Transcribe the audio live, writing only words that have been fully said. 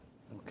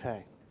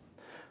Okay.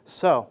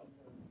 So,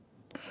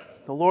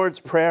 the Lord's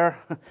Prayer,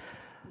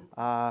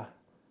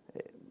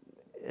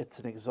 it's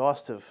an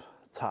exhaustive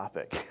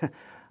topic.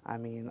 I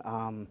mean,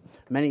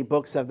 many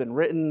books have been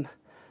written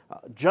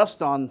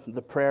just on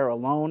the prayer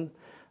alone.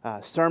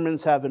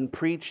 Sermons have been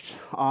preached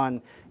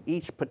on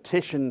each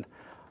petition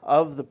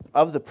of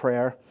the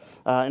prayer.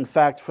 In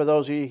fact, for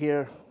those of you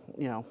here,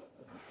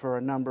 for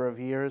a number of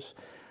years,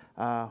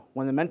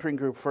 when the mentoring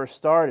group first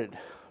started,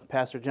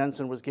 Pastor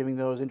Jensen was giving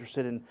those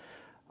interested in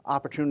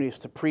opportunities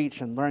to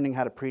preach and learning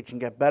how to preach and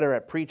get better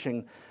at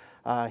preaching.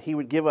 He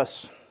would give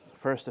us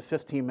first a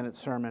 15-minute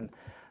sermon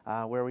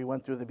where we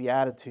went through the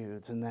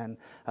Beatitudes, and then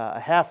a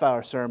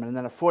half-hour sermon, and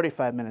then a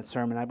 45-minute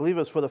sermon. I believe it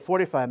was for the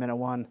 45-minute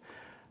one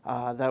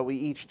that we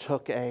each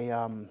took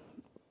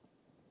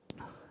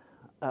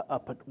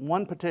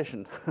one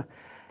petition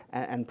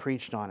and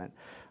preached on it.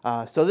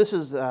 So this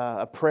is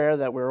a prayer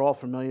that we're all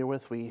familiar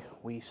with.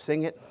 We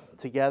sing it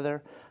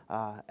together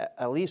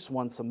at least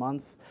once a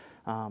month,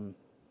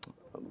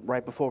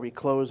 right before we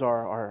close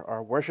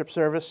our worship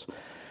service.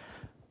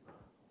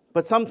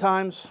 But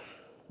sometimes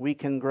we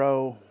can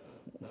grow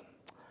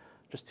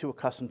just too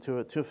accustomed to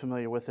it, too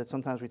familiar with it.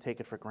 Sometimes we take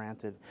it for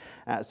granted.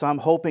 So I'm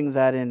hoping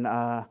that in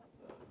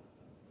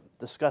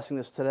discussing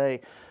this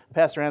today,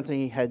 Pastor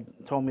Anthony had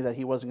told me that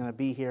he wasn't going to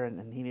be here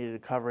and he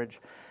needed coverage.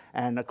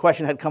 And a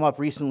question had come up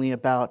recently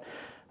about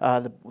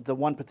the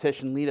one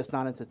petition, lead us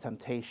not into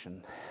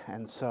temptation.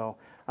 And so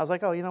I was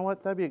like, oh, you know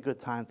what? That'd be a good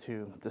time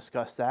to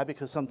discuss that,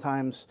 because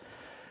sometimes,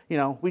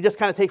 we just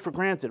kind of take for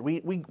granted.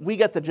 We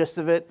get the gist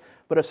of it,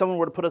 but if someone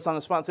were to put us on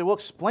the spot and say, well,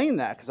 explain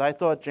that, because I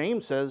thought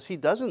James says he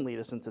doesn't lead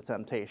us into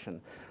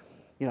temptation.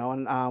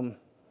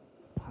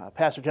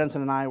 Pastor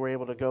Jensen and I were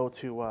able to go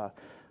to,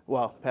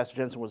 Pastor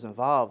Jensen was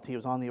involved. He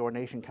was on the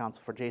ordination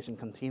council for Jason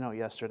Contino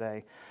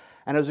yesterday.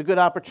 And it was a good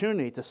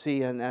opportunity to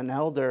see an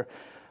elder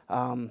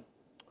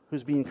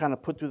who's being kind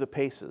of put through the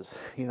paces,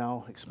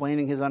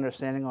 explaining his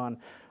understanding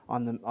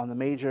on the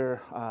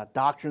major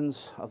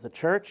doctrines of the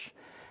church,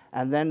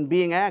 and then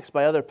being asked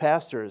by other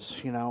pastors,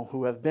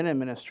 who have been in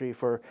ministry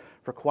for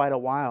quite a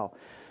while,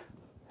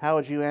 how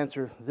would you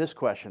answer this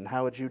question?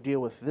 How would you deal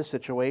with this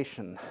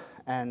situation?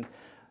 And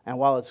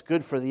while it's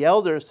good for the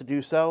elders to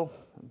do so,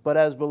 but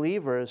as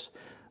believers,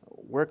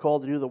 we're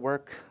called to do the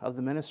work of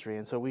the ministry,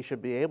 and so we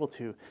should be able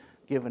to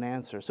give an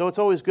answer. So it's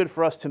always good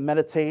for us to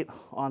meditate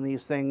on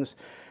these things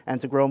and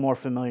to grow more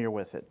familiar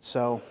with it.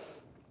 So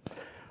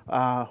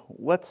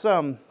let's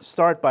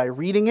start by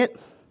reading it,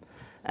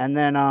 and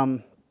then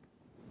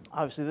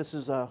obviously this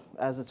is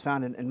as it's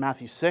found in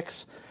Matthew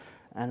 6,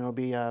 and it'll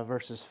be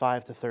verses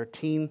 5 to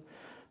 13.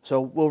 So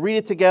we'll read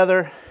it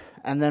together,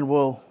 and then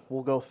we'll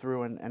go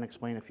through and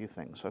explain a few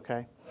things,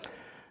 okay?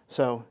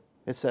 So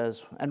it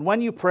says, and when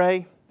you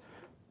pray,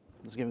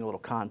 let's give you a little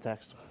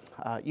context.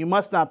 You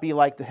must not be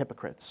like the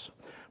hypocrites,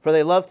 for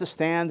they love to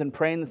stand and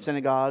pray in the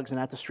synagogues and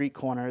at the street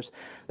corners,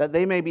 that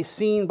they may be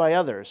seen by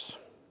others.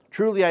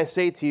 Truly I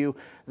say to you,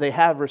 they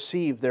have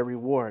received their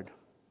reward.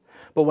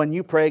 But when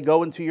you pray,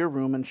 go into your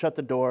room and shut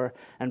the door,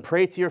 and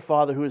pray to your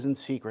Father who is in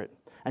secret,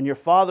 and your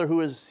Father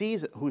who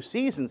sees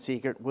in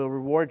secret will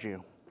reward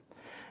you.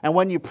 And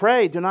when you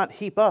pray, do not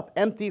heap up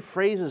empty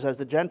phrases as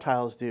the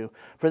Gentiles do,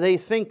 for they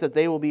think that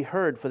they will be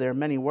heard for their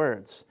many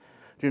words.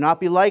 Do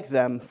not be like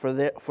them,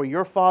 for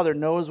your Father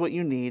knows what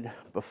you need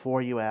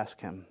before you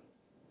ask Him.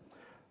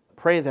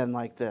 Pray then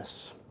like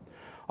this: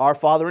 Our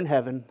Father in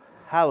heaven,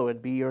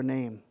 hallowed be your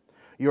name.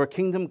 Your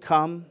kingdom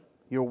come,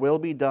 your will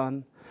be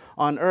done,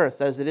 on earth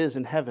as it is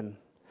in heaven.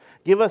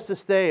 Give us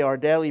this day our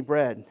daily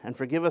bread, and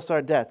forgive us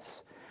our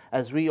debts,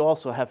 as we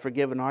also have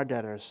forgiven our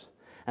debtors.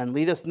 And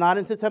lead us not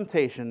into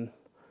temptation,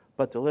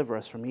 but deliver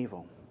us from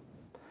evil.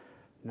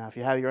 Now, if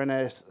you have your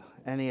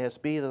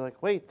NASB, they're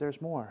like, wait,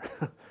 there's more.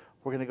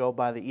 We're going to go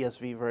by the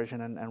ESV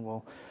version, and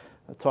we'll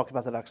talk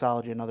about the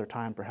doxology another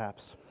time,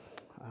 perhaps.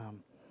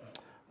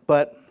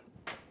 But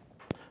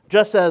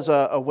just as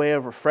a way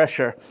of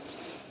refresher,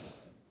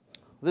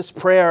 this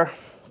prayer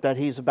that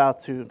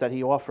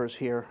he offers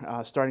here,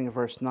 starting in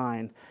verse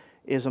 9,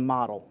 is a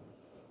model.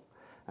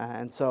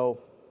 And so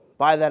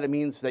by that it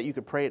means that you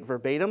could pray it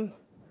verbatim,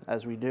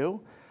 as we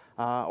do,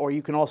 or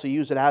you can also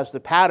use it as the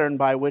pattern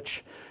by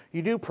which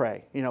you do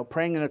pray,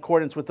 praying in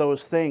accordance with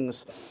those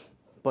things,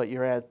 but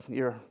you're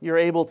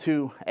able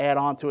to add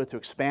on to it, to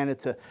expand it,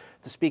 to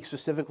speak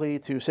specifically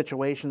to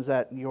situations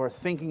that you're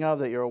thinking of,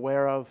 that you're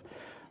aware of,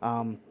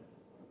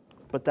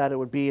 but that it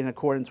would be in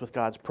accordance with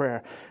God's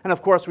prayer. And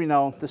of course we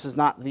know this is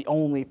not the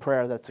only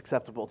prayer that's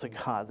acceptable to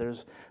God.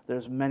 There's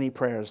many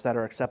prayers that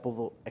are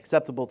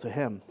acceptable to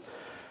Him.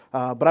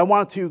 But I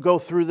wanted to go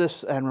through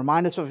this and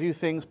remind us of a few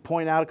things,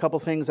 point out a couple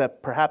things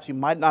that perhaps you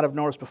might not have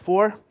noticed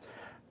before.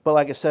 But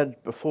like I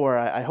said before,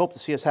 I hope to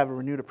see us have a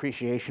renewed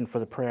appreciation for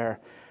the prayer,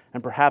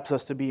 and perhaps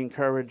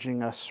encourage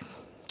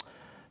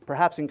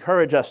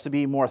us to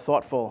be more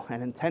thoughtful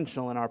and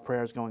intentional in our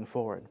prayers going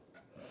forward.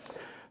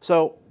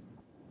 So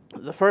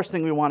the first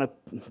thing we want to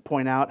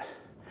point out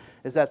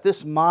is that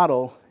this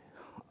model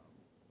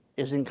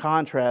is in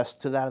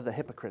contrast to that of the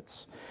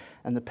hypocrites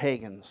and the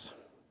pagans.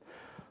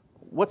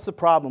 What's the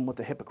problem with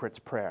the hypocrite's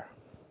prayer,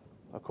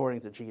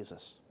 according to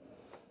Jesus?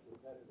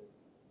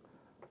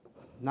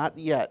 Not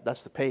yet,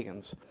 that's the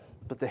pagans.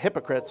 But the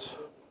hypocrites,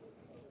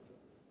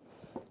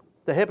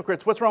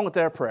 what's wrong with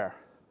their prayer?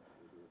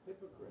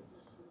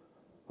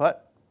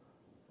 What?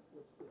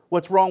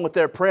 What's wrong with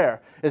their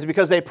prayer? Is it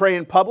because they pray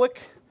in public?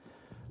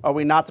 Are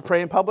we not to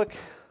pray in public?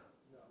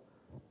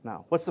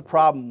 No. What's the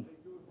problem?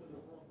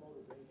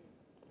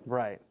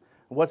 Right.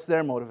 What's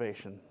their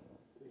motivation?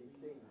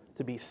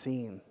 To be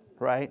seen,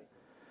 right?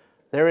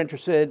 They're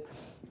interested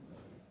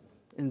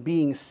in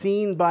being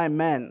seen by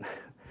men.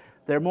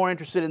 They're more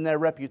interested in their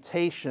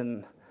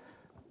reputation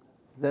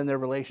than their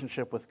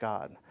relationship with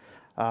God.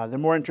 They're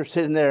more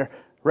interested in their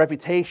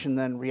reputation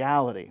than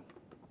reality.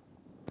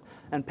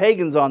 And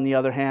pagans, on the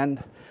other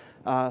hand,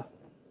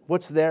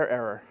 what's their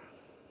error?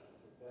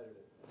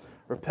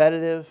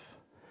 Repetitive.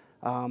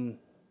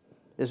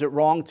 Is it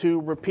wrong to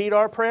repeat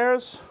our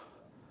prayers?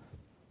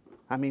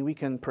 I mean, we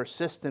can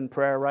persist in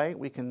prayer, right?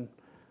 We can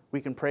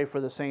pray for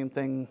the same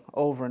thing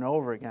over and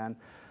over again.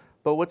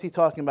 But what's he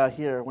talking about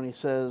here when he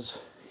says,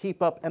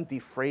 heap up empty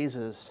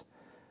phrases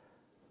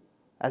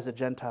as the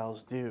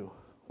Gentiles do?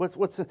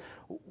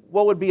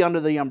 What would be under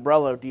the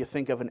umbrella, do you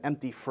think, of an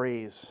empty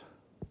phrase?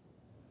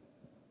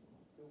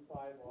 2 5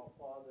 Our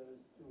Fathers,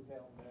 2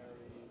 Hail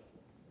Marys.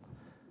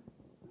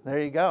 There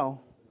you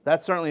go.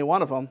 That's certainly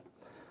one of them.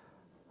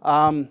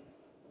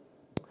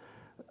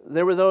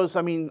 There were those,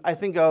 I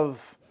think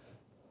of,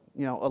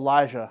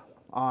 Elijah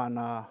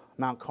on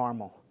Mount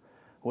Carmel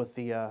with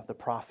the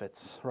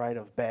prophets, right,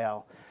 of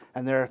Baal.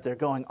 And they're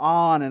going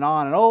on, and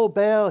oh,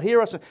 Baal, hear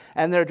us.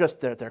 And they're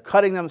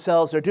cutting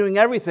themselves. They're doing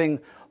everything,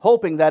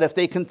 hoping that if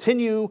they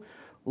continue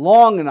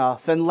long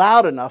enough and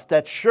loud enough,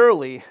 that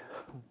surely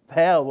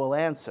Baal will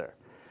answer.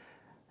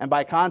 And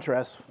by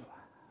contrast,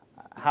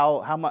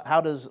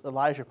 how does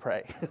Elijah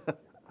pray?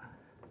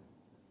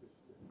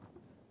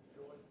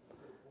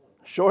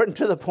 Short and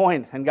to the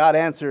point, and God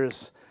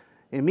answers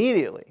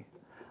immediately.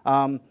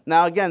 Now,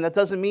 again, that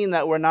doesn't mean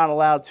that we're not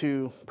allowed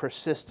to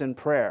persist in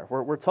prayer.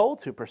 We're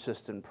told to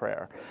persist in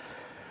prayer.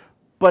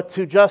 But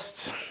to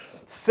just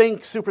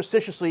think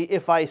superstitiously,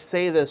 if I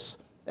say this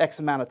X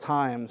amount of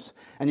times,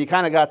 and you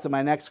kind of got to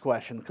my next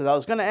question, because I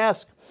was going to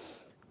ask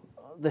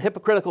the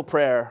hypocritical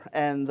prayer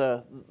and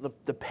the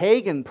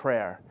pagan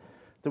prayer,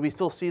 do we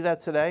still see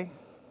that today?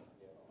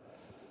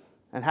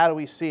 And how do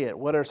we see it?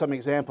 What are some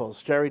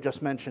examples? Jerry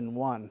just mentioned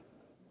one.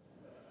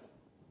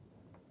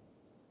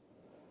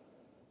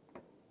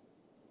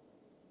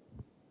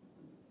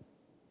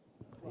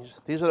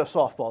 These are the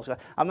softballs.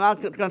 I'm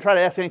not going to try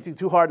to ask anything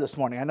too hard this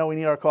morning. I know we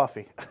need our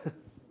coffee.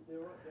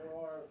 There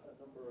are a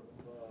number of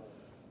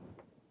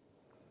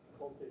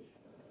cultish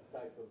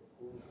type of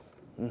groups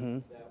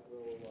that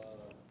will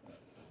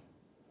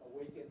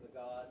awaken the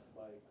gods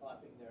by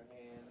clapping their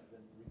hands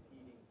and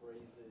repeating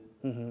phrases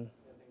and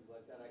things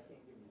like that. I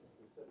can't give you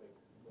specifics.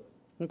 But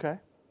Okay.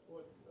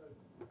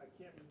 I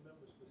can't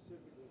remember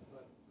specifically,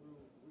 but through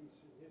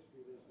recent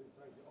history, there's been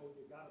times,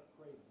 you got to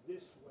pray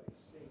this way,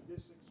 say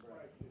this expression.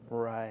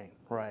 Right.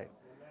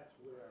 And that's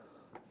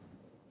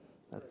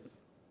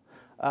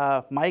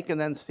where... Mike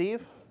and then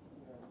Steve?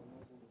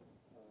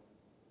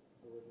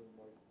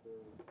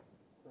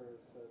 prayer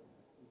set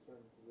in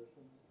certain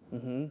positions.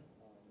 Mm-hmm.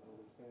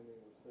 Whether standing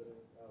or sitting,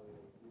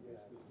 you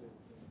guys just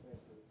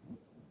answer.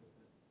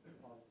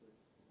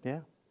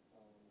 Yeah.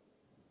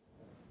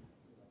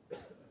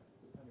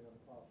 Depending on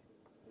the posture,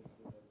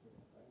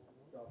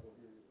 God will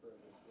hear your prayer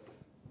this way.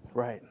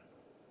 Right.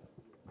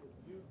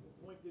 The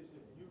point is,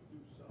 if you do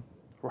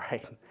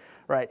something...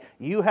 Right.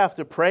 You have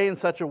to pray in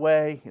such a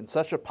way, in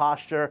such a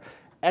posture,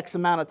 X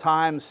amount of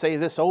times, say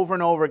this over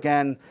and over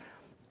again,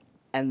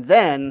 and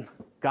then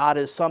God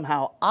is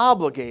somehow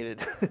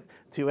obligated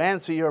to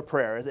answer your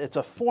prayer. It's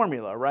a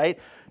formula, right?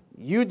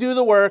 You do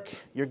the work,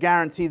 you're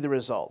guaranteed the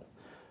result.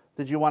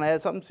 Did you want to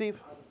add something,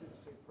 Steve? I was going to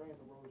say praying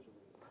the rosary.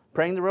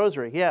 Praying the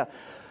rosary, yeah.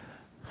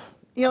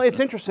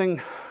 It's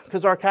interesting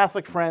because our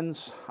Catholic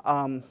friends,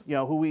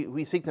 who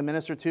we seek to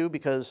minister to,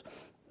 because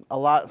a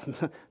lot,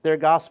 their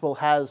gospel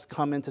has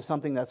come into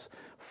something that's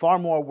far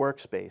more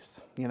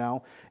works-based,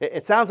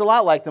 It sounds a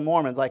lot like the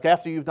Mormons, like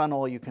after you've done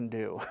all you can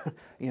do,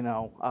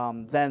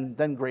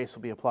 then grace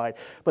will be applied.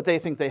 But they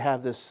think they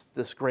have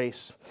this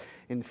grace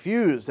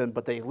infused,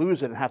 but they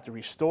lose it and have to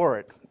restore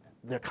it.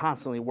 They're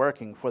constantly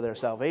working for their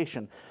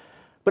salvation.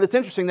 But it's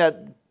interesting that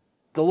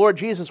the Lord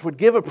Jesus would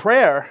give a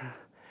prayer,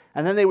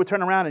 and then they would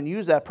turn around and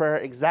use that prayer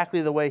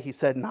exactly the way he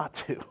said not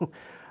to.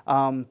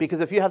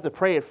 Because if you have to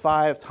pray it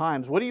 5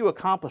 times, what are you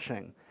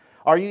accomplishing?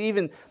 Are you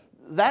even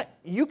that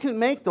you can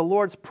make the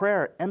Lord's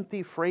Prayer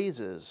empty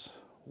phrases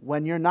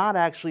when you're not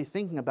actually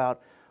thinking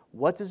about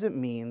what does it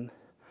mean,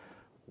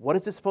 what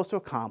is it supposed to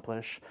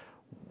accomplish,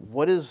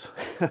 what is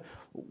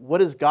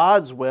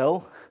God's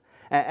will,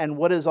 and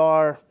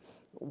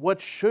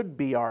what should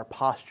be our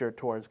posture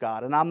towards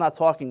God. And I'm not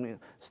talking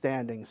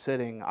standing,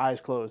 sitting, eyes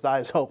closed,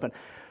 eyes open.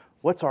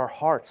 What's our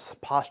heart's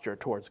posture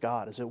towards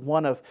God? Is it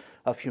one of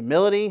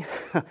humility,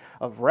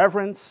 of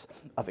reverence,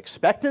 of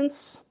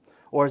expectance?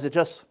 Or is it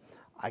just,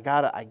 I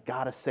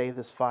gotta say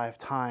this 5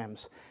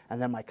 times,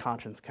 and then my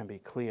conscience can be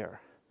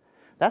clear.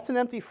 That's an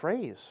empty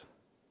phrase.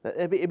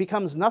 It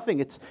becomes nothing.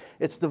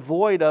 It's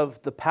devoid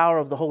of the power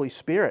of the Holy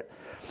Spirit.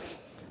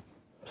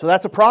 So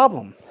that's a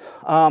problem.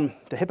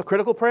 The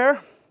hypocritical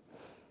prayer,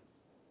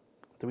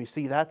 do we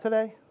see that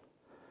today?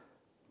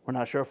 We're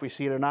not sure if we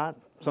see it or not.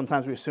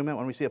 Sometimes we assume it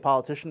when we see a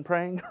politician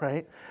praying,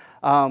 right?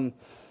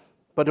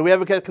 But do we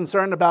ever get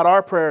concerned about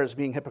our prayers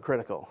being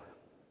hypocritical?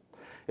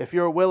 If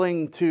you're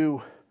willing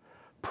to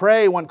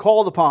pray when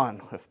called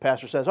upon, if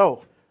pastor says,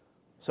 oh,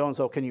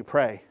 so-and-so, can you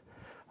pray?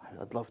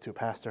 I'd love to,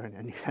 pastor,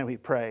 and we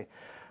pray.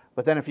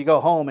 But then if you go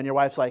home and your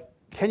wife's like,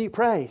 can you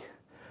pray?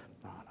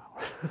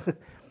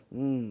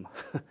 No.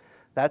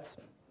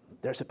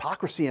 There's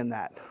hypocrisy in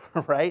that,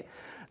 right?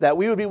 That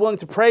we would be willing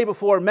to pray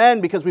before men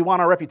because we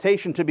want our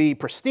reputation to be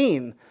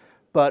pristine,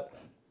 but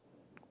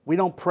we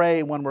don't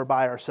pray when we're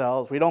by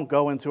ourselves. We don't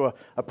go into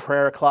a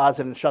prayer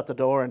closet and shut the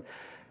door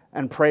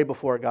and pray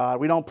before God.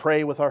 We don't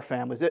pray with our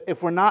families.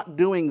 If we're not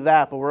doing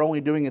that, but we're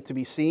only doing it to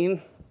be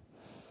seen,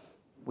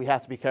 we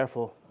have to be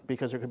careful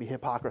because there could be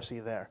hypocrisy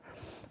there.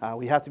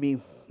 We have to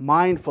be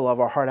mindful of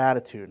our heart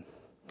attitude.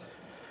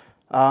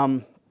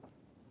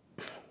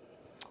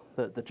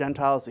 The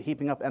Gentiles, the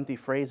heaping up empty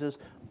phrases.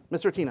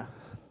 Mr. Tina.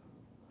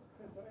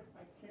 I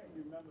can't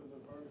remember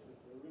the verse if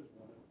there is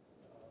one,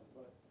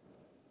 but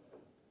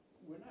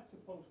we're not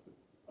supposed to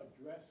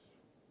address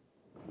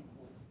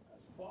people as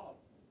father,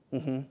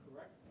 Mm-hmm.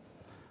 correct?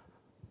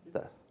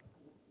 The-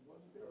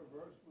 Wasn't there a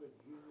verse where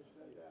Jesus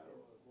said that?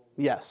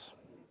 Yes.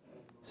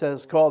 It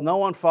says, call no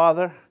one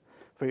father,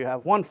 for you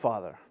have one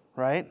father,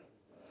 right?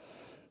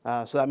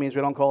 So that means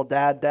we don't call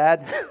dad,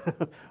 dad.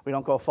 We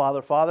don't call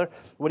father, father.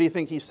 What do you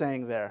think he's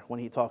saying there when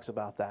he talks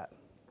about that?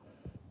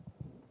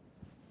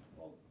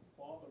 Well,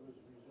 father is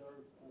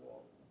reserved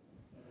for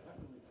an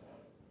heavenly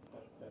father,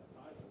 that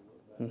title,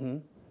 that Mm-hmm.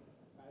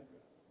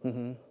 address.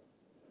 Mm-hmm.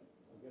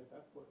 I guess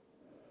that's what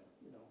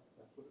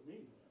it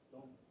means.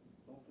 Don't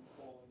be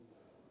calling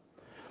the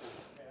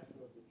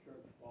pastor of the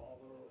church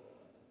father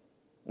or...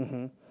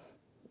 Mm-hmm.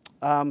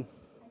 I think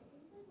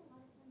there's a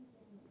lot of times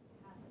in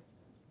Catholic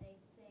Church, they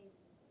say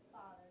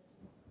fathers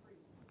and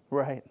priests.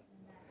 Right.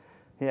 And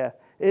that, Yeah.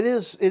 It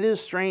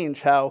is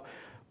strange how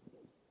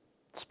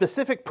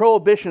specific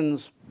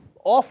prohibitions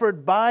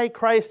offered by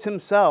Christ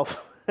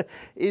himself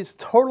is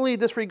totally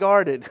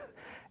disregarded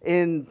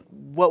in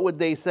what would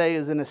they say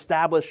is an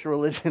established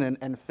religion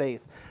and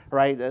faith,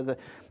 right? The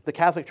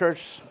Catholic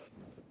Church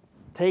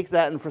takes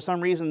that, and for some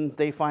reason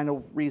they find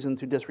a reason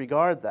to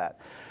disregard that.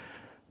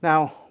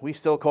 Now, we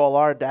still call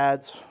our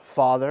dads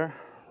father,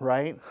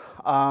 right?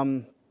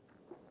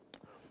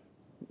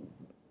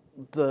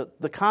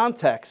 The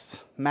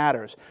context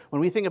matters. When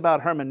we think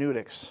about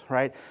hermeneutics,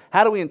 right?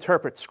 How do we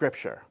interpret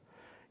Scripture?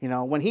 You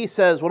know, when he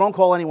says, well, don't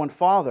call anyone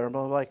father,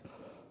 but like,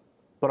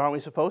 but aren't we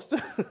supposed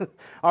to?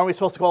 Aren't we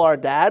supposed to call our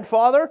dad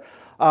father?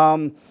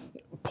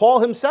 Paul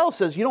himself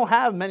says you don't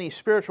have many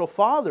spiritual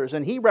fathers,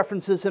 and he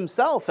references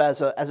himself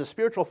as a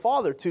spiritual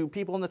father to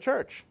people in the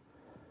church.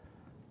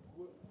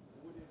 Would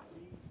it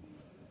be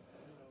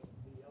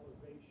the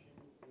elevation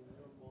in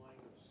your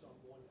mind of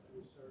someone to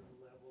a certain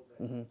level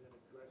that Mm-hmm. you're then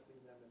addressing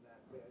them in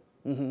that way?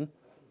 Mm-hmm.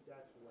 I think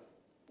that's what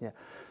Yeah.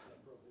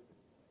 prohibits.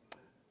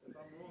 If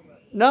I'm wrong,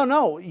 that's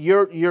No,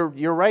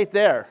 you're right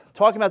there.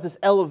 Talking about this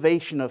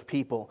elevation of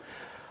people.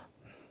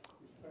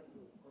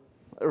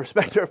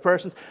 Respecter of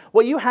persons.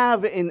 What you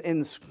have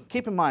in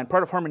keep in mind,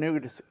 part of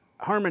hermeneutics,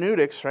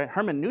 right?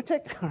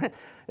 Hermeneutic, right?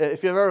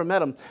 If you've ever met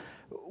them,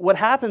 what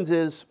happens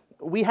is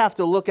we have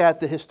to look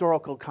at the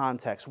historical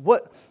context.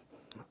 What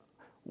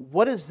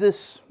does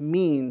this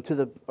mean to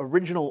the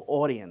original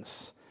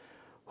audience?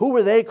 Who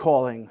were they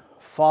calling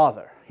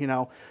father? You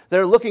know,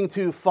 they're looking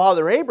to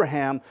Father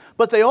Abraham,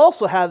 but they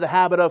also have the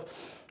habit of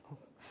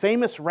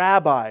famous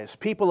rabbis,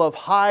 people of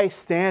high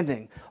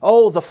standing.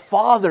 Oh, the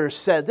fathers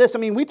said this. I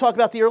mean, we talk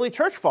about the early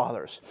church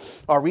fathers.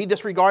 Are we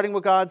disregarding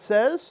what God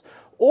says?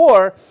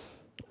 Or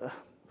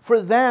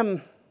for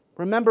them,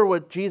 remember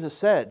what Jesus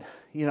said.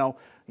 You know,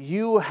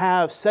 you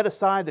have set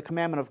aside the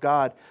commandment of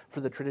God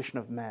for the tradition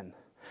of men.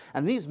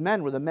 And these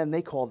men were the men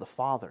they called the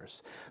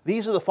fathers.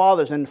 These are the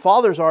fathers, and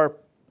fathers are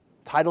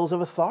titles of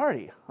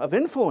authority, of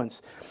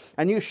influence.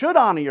 And you should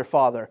honor your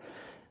father.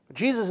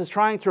 Jesus is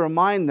trying to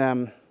remind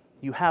them,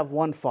 you have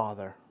one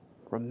Father.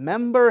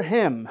 Remember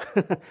him,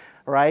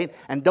 right?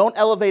 And don't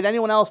elevate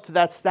anyone else to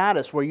that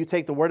status where you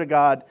take the Word of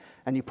God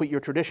and you put your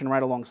tradition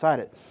right alongside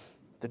it.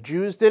 The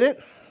Jews did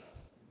it.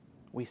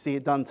 We see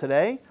it done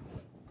today.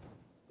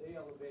 They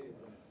elevated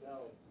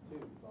themselves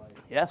too by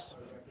Yes.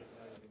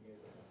 recognizing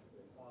it as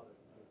their father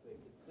because they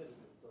considered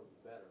themselves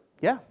better.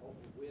 Yeah.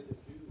 We're the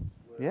Jews.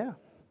 Yeah.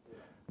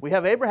 We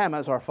have Abraham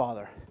as our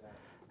father.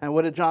 And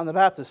what did John the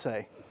Baptist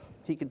say?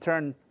 He could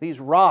turn these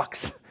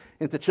rocks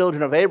into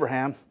children of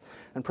Abraham,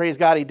 and praise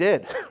God he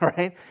did,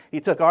 right?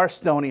 He took our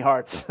stony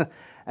hearts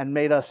and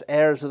made us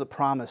heirs of the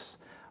promise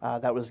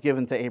that was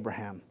given to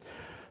Abraham.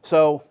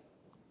 So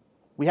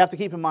we have to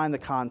keep in mind the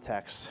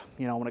context,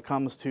 you know, when it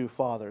comes to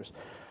fathers.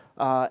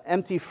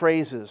 Empty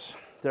phrases.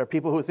 There are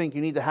people who think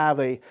you need to have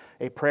a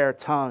prayer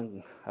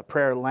tongue, a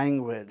prayer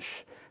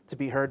language to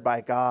be heard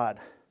by God.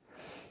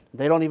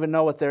 They don't even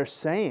know what they're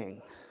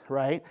saying,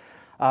 right?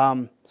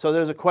 So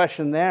there's a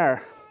question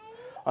there.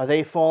 Are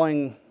they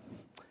falling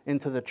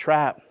into the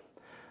trap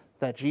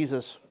that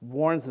Jesus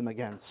warns them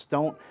against?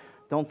 Don't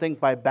think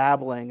by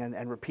babbling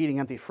and repeating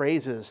empty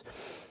phrases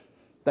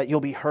that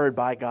you'll be heard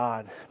by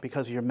God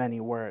because of your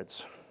many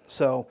words.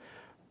 So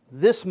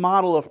this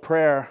model of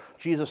prayer,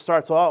 Jesus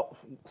starts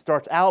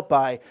out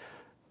by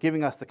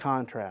giving us the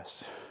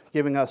contrast,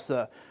 giving us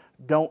the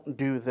don't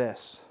do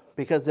this,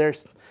 because they're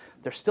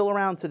still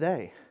around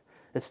today.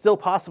 It's still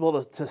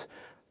possible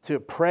to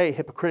pray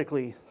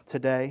hypocritically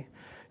today.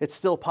 It's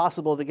still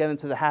possible to get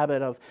into the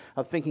habit of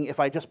thinking,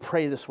 if I just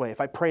pray this way, if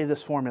I pray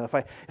this formula,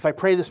 if I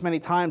pray this many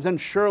times, then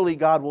surely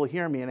God will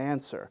hear me and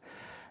answer.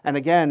 And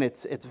again,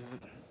 it's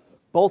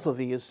both of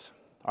these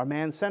are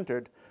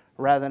man-centered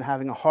rather than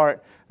having a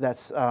heart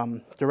that's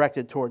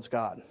directed towards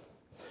God.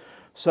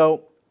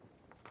 So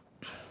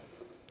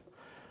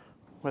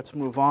let's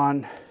move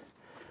on.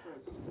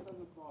 Just on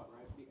the thought,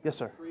 right? Yes,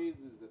 sir. The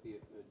phrases that the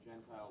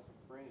Gentiles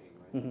are praying,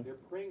 right? Mhm. They're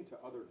praying to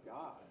other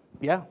gods.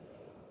 Yeah.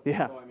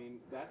 So, I mean,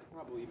 that's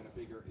probably even a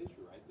bigger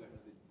issue, right?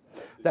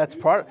 The That's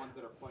Jews part- are the ones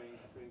that are praying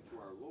to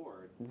our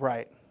Lord.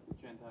 Right. The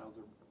Gentiles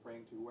are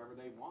praying to whoever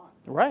they want.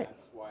 Right.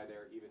 That's why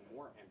they're even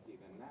more empty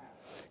than that.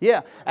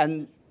 Yeah,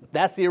 and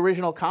that's the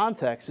original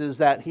context, is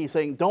that he's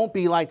saying, don't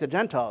be like the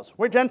Gentiles.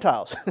 We're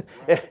Gentiles.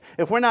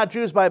 If we're not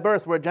Jews by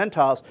birth, we're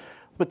Gentiles.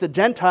 But the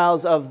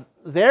Gentiles of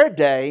their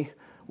day,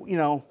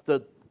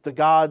 the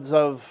gods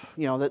of,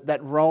 that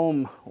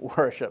Rome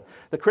worship.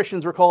 The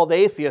Christians were called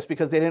atheists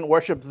because they didn't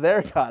worship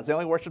their gods. They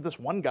only worship this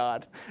one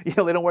God. They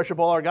don't worship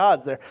all our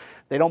gods.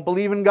 They don't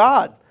believe in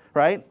God,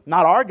 right?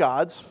 Not our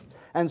gods.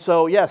 And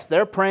so, yes,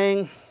 they're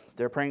praying.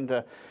 They're praying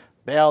to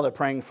Baal. They're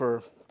praying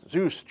for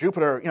Zeus,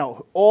 Jupiter,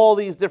 all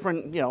these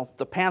different,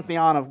 the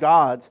pantheon of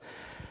gods.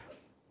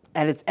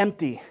 And it's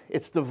empty.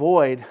 It's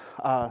devoid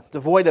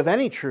of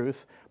any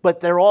truth. But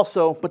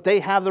they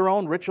have their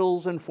own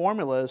rituals and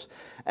formulas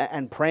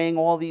and praying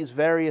all these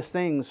various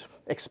things,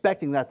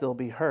 expecting that they'll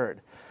be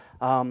heard.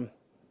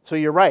 So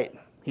you're right.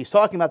 He's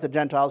talking about the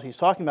Gentiles. He's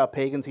talking about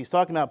pagans. He's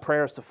talking about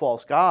prayers to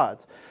false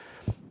gods.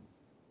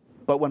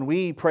 But when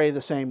we pray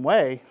the same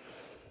way,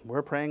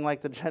 we're praying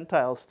like the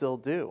Gentiles still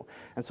do.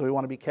 And so we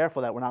want to be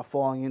careful that we're not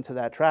falling into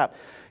that trap,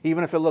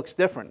 even if it looks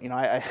different. When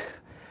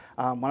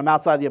I'm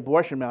outside the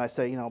abortion mill, I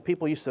say,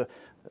 people used to,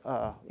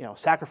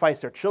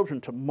 sacrifice their children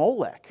to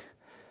Molech.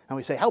 And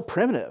we say, how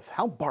primitive,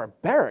 how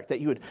barbaric that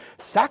you would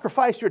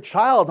sacrifice your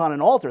child on an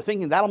altar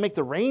thinking that'll make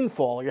the rain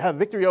fall or you have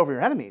victory over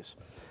your enemies.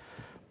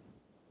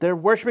 They're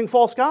worshiping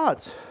false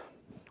gods.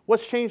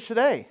 What's changed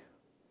today?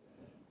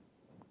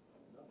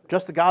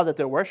 Just the God that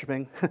they're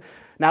worshiping.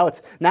 Now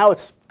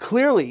it's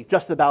clearly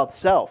just about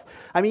self.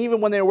 I mean, even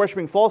when they're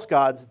worshiping false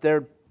gods,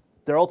 they're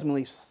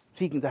ultimately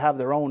seeking to have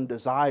their own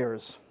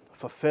desires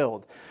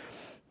fulfilled.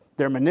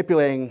 They're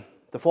manipulating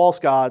the false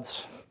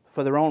gods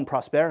for their own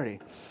prosperity.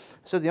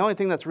 So the only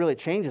thing that's really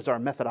changed is our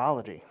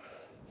methodology.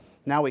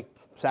 Now we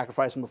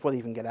sacrifice them before they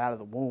even get out of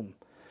the womb.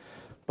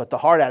 But the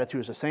heart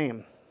attitude is the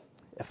same.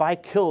 If I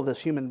kill this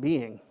human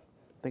being,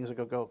 things are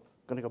going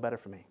to go better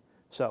for me.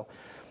 So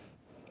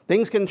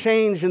things can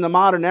change in the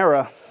modern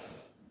era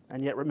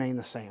and yet remain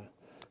the same.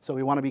 So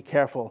we want to be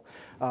careful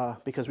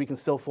because we can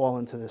still fall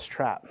into this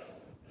trap.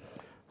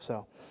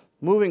 So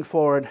moving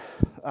forward,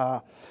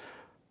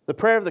 the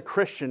prayer of the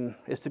Christian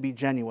is to be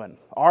genuine.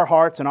 Our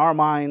hearts and our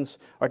minds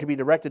are to be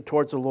directed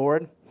towards the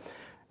Lord,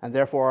 and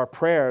therefore our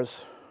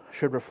prayers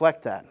should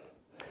reflect that.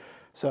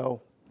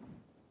 So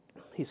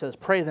he says,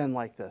 pray then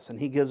like this, and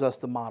he gives us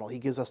the model. He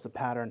gives us the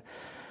pattern.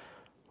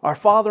 Our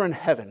Father in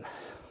heaven.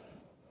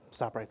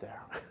 Stop right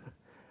there.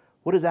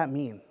 What does that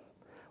mean?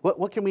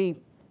 What can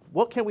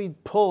we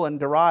pull and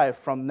derive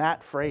from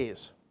that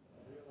phrase?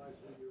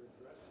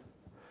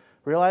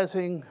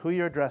 Realizing who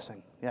you're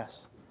addressing.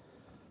 Yes.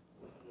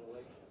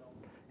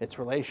 It's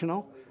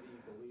relational. Only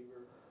the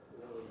believer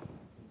really can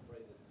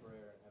pray this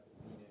prayer and have it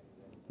mean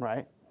anything.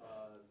 Right.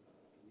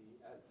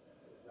 As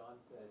John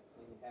said,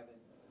 in heaven,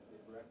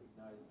 they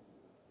recognize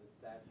the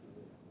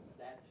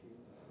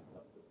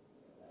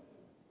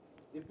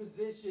the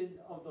position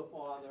of the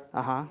Father.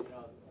 Uh-huh. It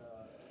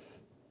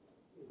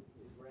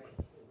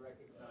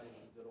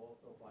recognizes it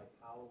also by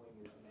hallowing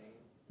His name.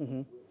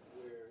 Mm-hmm.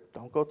 Where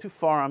Don't go too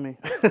far on me.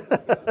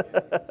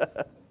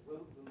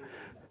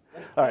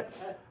 All right.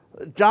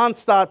 John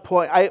Stott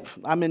point.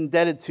 I'm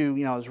indebted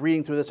to, I was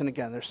reading through this, and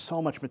again, there's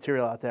so much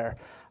material out there.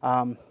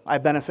 I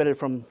benefited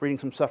from reading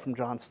some stuff from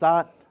John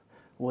Stott,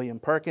 William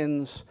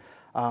Perkins,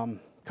 a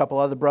couple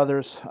other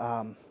brothers,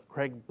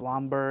 Craig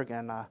Blomberg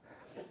and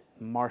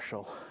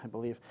Marshall, I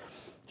believe.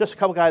 Just a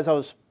couple guys I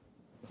was,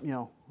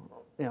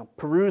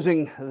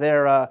 perusing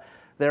their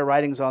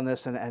writings on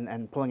this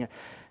and pulling it.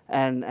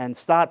 And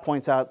Stott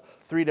points out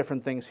three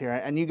different things here,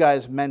 and you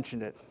guys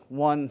mentioned it.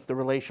 One, the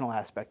relational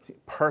aspect,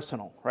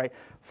 personal, right?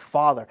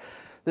 Father.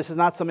 This is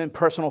not some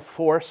impersonal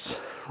force,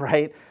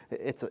 right?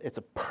 It's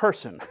a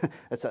person.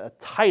 It's a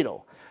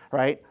title,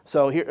 right?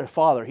 So here,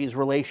 Father, he's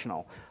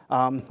relational.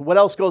 What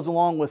else goes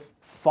along with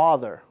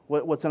Father?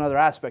 What's another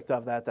aspect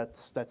of that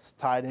that's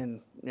tied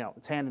in?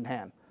 It's hand in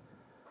hand.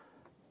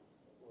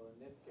 Well,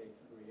 in this case,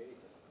 creator.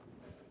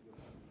 Your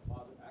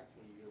father,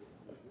 actually, your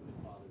human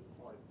father is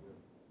part of your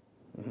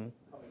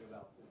coming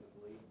about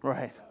physically.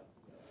 Right.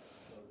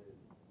 So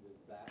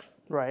there's that.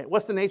 Right.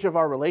 What's the nature of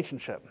our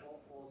relationship?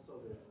 Also,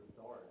 there's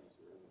authority.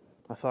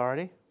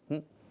 Authority?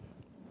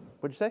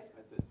 What'd you say? I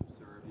said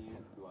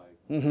subservient, like.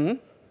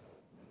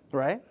 Mm-hmm.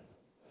 Right.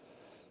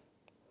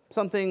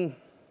 Something.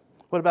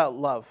 What about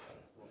love?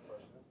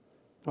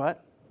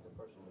 What?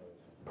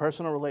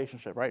 Personal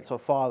relationship, right? So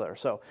father.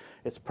 So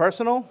it's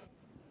personal.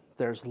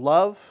 There's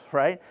love,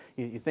 right?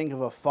 You think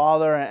of a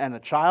father and a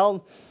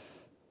child.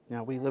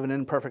 We live in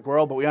an imperfect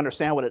world, but we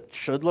understand what it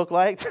should look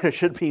like. There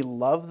should be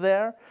love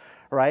there,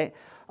 right?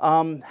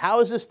 How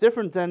is this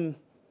different than,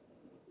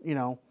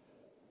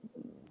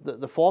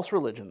 the false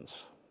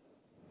religions?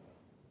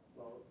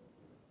 Well,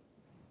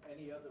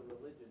 any other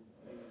religion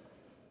views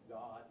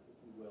God, if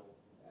you will,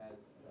 as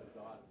a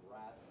God of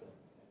wrath and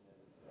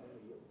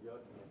only of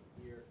judgment.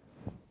 Here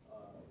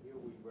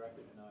we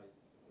recognize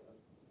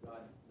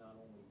God not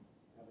only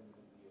having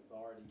the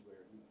authority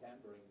where He can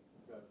bring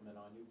judgment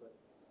on you,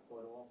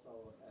 but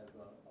also as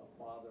a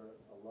father,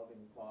 a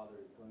loving father,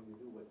 is going to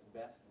do what's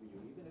best for you,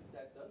 even if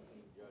that does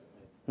mean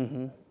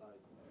judgment.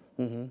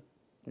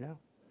 Yeah.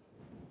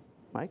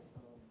 Mike?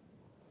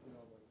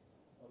 Like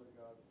other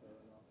gods that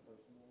are not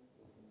personal,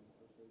 they can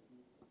forsake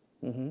you.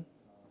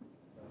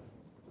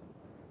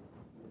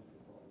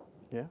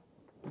 Yeah.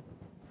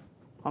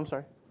 I'm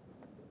sorry.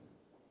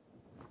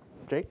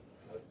 Jake?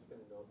 I was just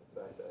going to note the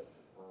fact that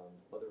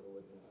other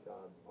religions'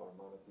 gods are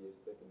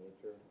monotheistic in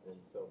nature, and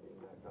so being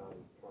that God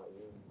is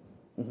triune,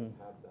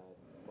 have that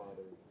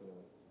Father,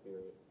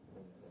 Spirit,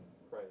 and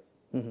Christ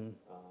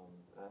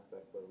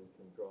aspect where we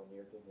can draw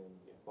near to Him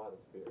by the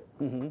Spirit.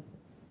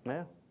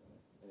 Yeah.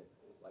 And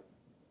it's like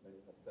many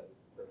have said,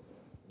 it's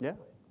personal. Yeah.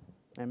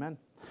 Amen.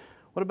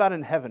 What about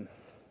in heaven?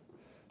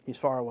 He's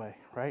far away,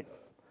 right?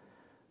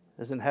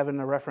 Isn't heaven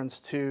a reference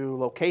to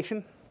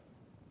location?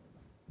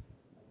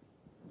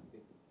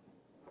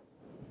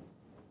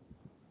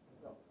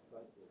 No,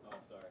 right. Oh,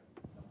 I'm sorry.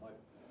 I didn't write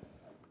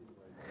that.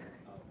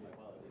 My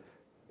apologies.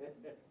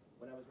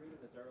 When I was reading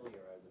this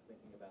earlier, I was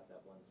thinking about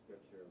that one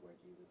scripture where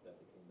Jesus said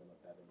the kingdom of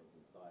heaven is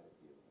inside of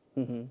you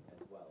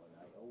as well. And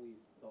I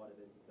always thought of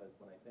it because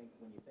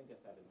when you think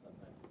of heaven,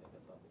 sometimes you think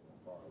of something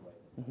that's far away,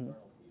 that's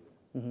external to you.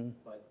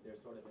 But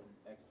there's sort of an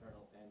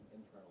external and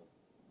internal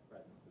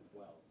presence as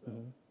well. So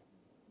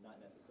not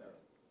necessarily.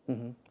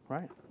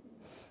 Right.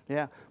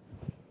 Yeah.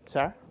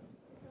 Sarah?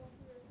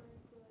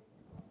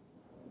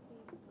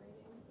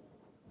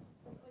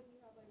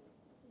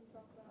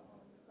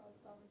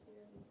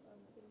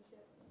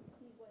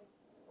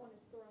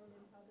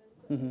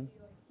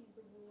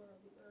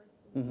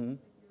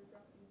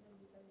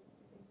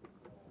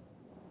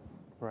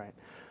 Right.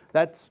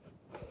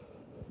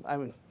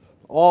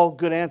 All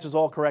good answers,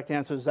 all correct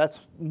answers.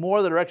 That's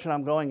more the direction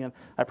I'm going in.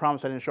 I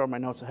promise I didn't show her my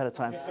notes ahead of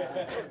time.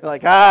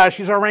 Like,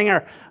 she's a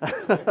ringer.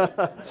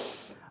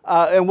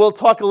 And we'll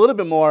talk a little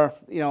bit more,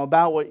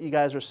 about what you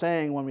guys are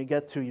saying when we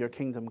get to your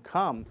kingdom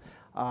come.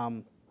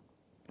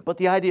 But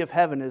the idea of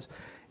heaven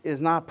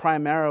is not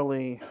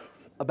primarily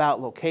about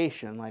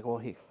location. Like,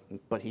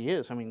 but He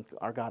is. I mean,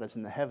 our God is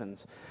in the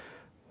heavens.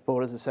 But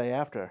what does it say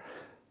after?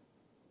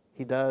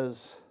 He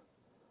does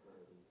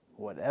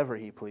whatever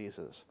He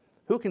pleases.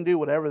 Who can do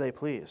whatever they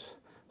please?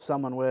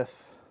 Someone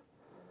with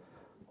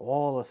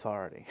all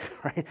authority,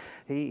 right?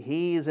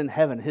 He's in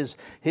heaven. His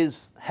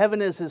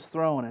heaven is His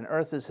throne and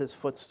earth is His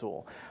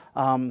footstool.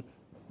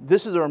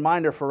 This is a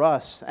reminder for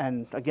us,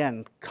 and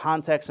again,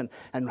 context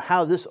and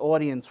how this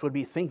audience would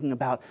be thinking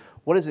about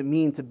what does it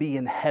mean to be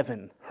in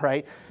heaven,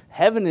 right?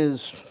 Heaven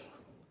is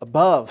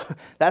above.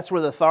 That's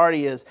where the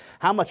authority is.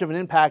 How much of an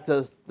impact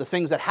does the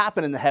things that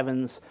happen in the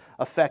heavens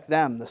affect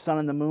them? The sun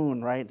and the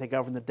moon, right? They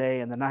govern the day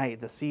and the night,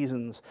 the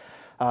seasons,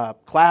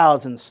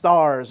 clouds and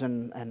stars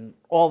and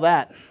all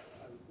that. I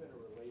was going to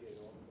relate it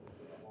also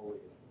to the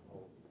holiest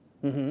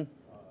of holies. Mm-hmm.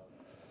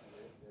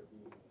 There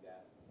being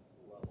that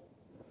level.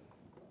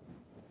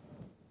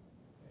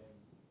 And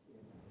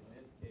in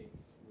this case,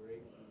 we're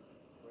able to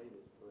pray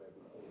this for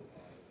every holy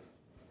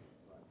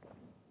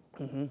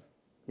father. Mm-hmm.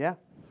 Yeah.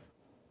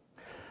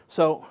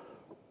 So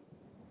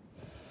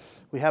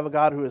we have a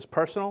God who is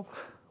personal.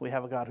 We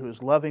have a God who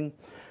is loving.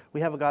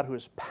 We have a God who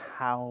is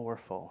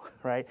powerful,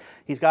 right?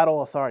 He's got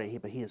all authority,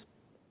 but he's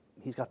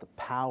got the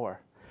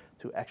power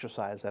to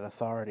exercise that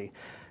authority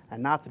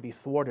and not to be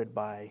thwarted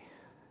by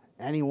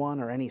anyone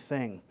or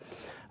anything.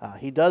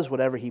 He does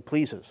whatever He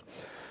pleases.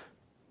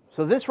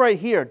 So this right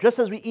here, just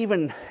as we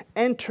even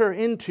enter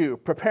into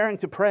preparing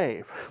to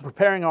pray,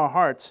 preparing our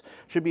hearts,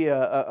 should be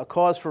a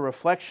cause for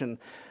reflection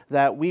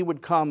that we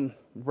would come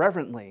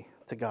reverently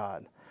to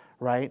God,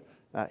 right?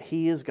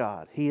 He is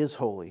God. He is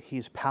holy.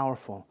 He's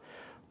powerful.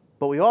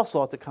 But we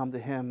also ought to come to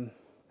him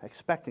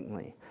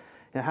expectantly.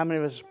 How many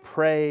of us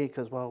pray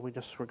because, well,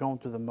 we're going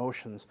through the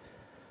motions?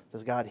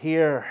 Does God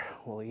hear?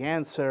 Will he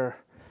answer?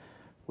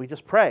 We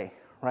just pray,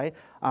 right?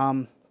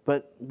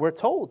 But we're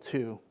told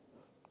to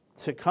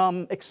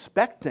come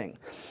expecting.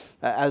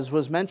 As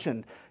was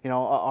mentioned,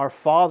 our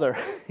Father,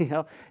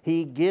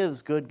 he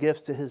gives good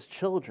gifts to his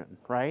children,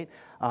 right?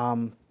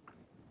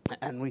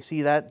 And we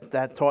see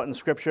that taught in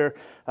Scripture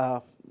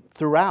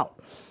throughout.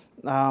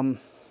 One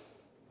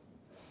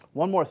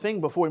more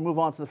thing before we move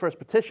on to the first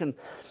petition.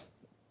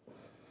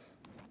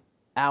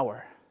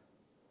 Our.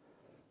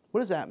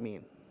 What does that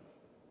mean?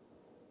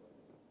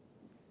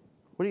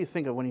 What do you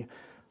think of when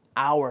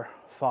our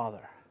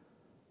Father?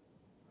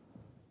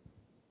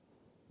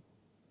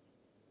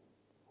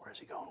 Where's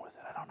he going with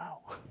it? I don't know.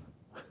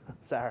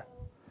 Sarah?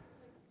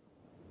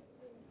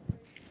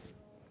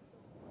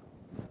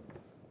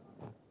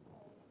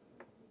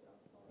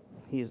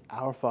 He is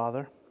our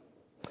Father.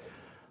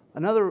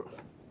 Another,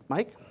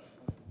 Mike?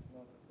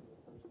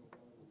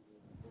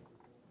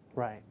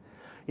 Right.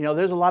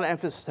 There's a lot of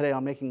emphasis today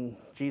on making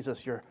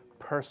Jesus your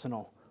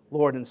personal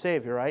Lord and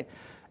Savior, right?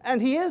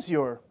 And he is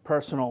your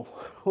personal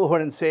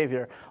Lord and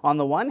Savior. On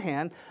the one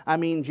hand,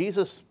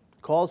 Jesus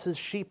calls his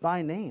sheep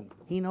by name.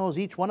 He knows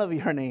each one of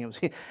your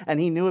names, and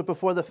he knew it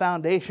before the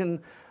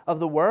foundation of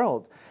the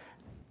world.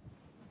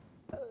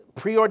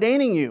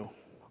 Preordaining you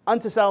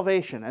unto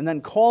salvation, and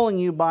then calling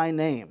you by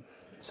name.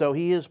 So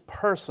he is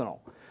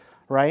personal,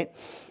 right?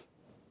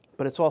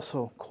 But it's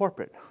also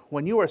corporate.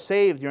 When you are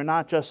saved, you're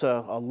not just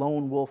a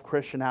lone wolf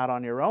Christian out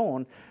on your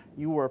own.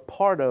 You are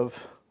part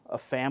of a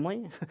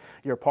family.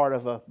 You're part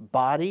of a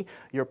body.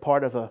 You're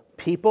part of a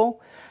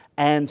people.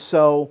 And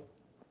so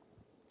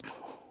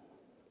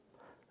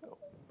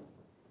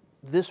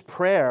this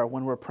prayer,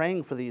 when we're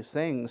praying for these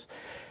things,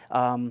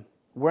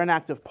 we're an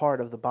active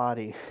part of the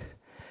body.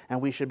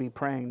 And we should be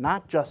praying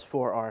not just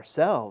for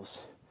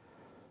ourselves,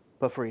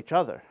 but for each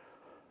other.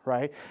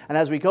 Right? And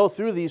as we go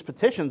through these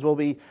petitions, we'll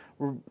be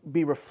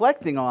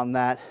reflecting on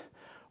that.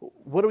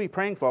 What are we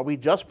praying for? Are we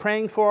just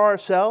praying for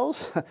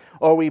ourselves?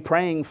 Or are we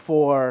praying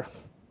for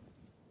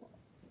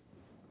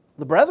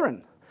the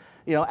brethren,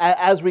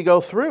 as we go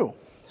through?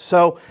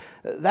 So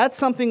that's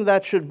something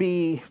that should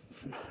be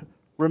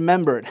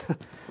remembered.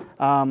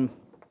 Yes?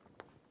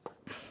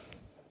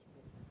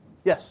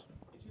 It's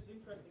just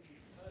interesting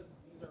because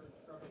these are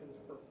instructions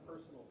for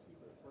personal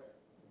secret prayer.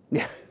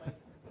 Yeah. Right?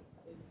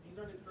 These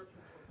aren't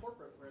instructions for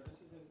corporate prayer. This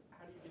isn't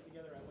how do you get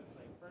together at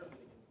Wednesday prayer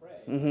meeting and pray.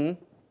 Mm-hmm.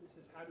 This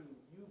is how do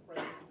you pray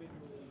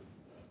individually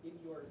in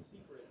your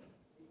secret,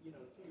 to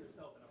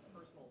yourself in a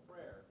personal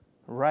prayer.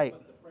 Right.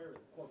 But the prayer is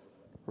corporate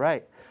prayer.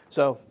 Right.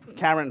 So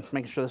Cameron,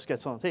 making sure this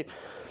gets on tape,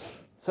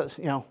 says,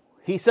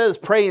 he says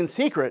pray in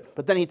secret,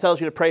 but then he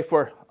tells you to pray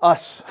for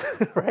us,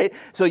 right?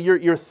 So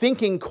you're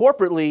thinking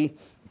corporately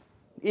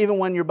even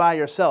when you're by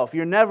yourself.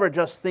 You're never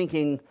just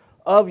thinking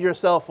of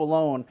yourself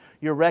alone.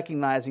 You're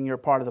recognizing you're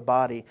part of the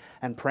body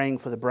and praying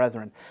for the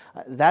brethren.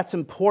 That's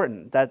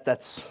important.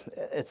 It's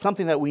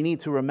something that we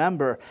need to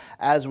remember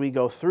as we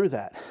go through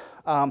that.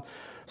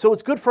 So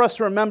it's good for us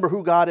to remember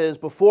who God is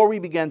before we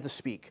begin to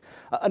speak.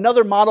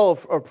 Another model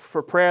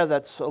for prayer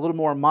that's a little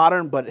more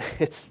modern, but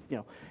it's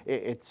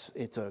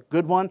a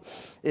good one,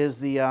 is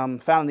the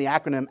found in the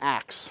acronym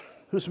ACTS.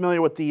 Who's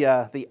familiar with the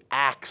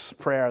ACTS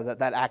prayer, that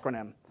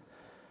acronym?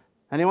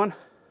 Anyone?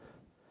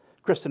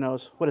 Krista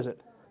knows. What is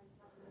it?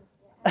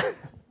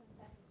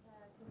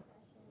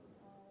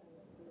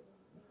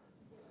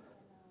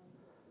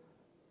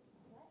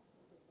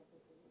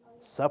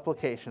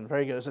 Supplication.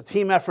 Very good. It's a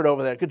team effort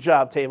over there. Good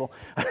job, table.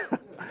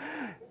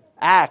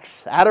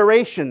 Acts,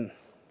 adoration,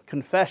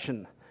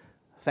 confession,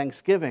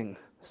 thanksgiving,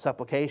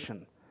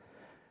 supplication.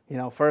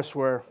 First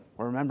we're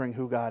remembering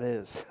who God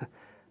is,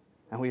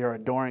 and we are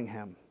adoring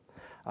him.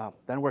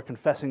 Then we're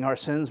confessing our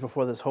sins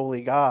before this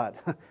holy God.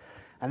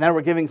 And then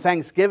we're giving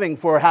thanksgiving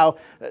for how,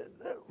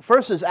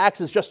 first is Acts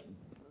is just,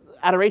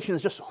 adoration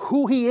is just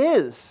who he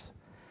is.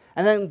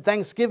 And then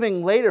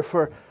thanksgiving later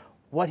for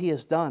what he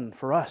has done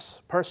for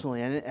us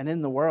personally and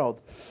in the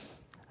world.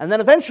 And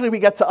then eventually we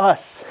get to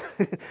us.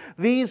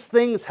 These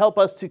things help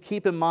us to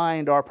keep in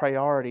mind our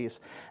priorities.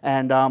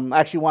 And I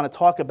actually want to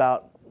talk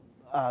about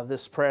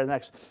this prayer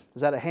next.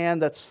 Is that a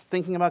hand that's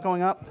thinking about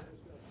going up?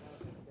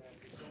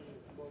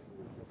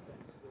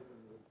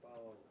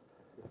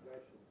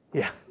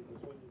 Yeah.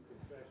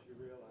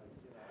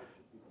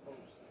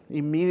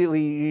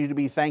 Immediately you need to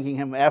be thanking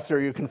him after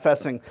you're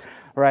confessing,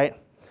 right?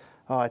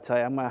 Oh, I tell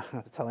you, I'm going to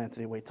have to tell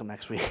Anthony wait till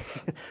next week.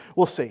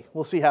 We'll see.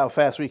 We'll see how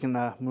fast we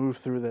can move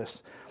through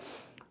this.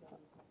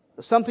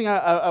 Something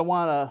I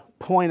want to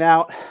point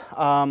out,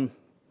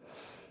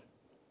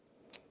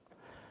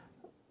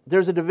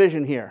 there's a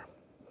division here,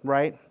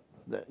 right?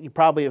 You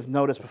probably have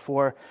noticed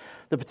before.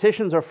 The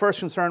petitions are first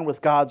concerned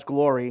with God's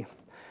glory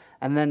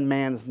and then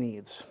man's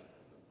needs.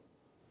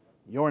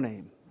 Your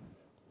name,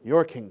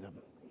 your kingdom,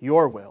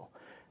 your will.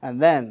 And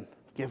then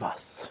give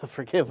us,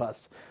 forgive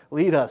us,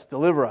 lead us,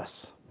 deliver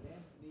us.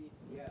 Man's needs,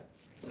 yes.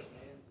 Man's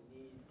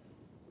needs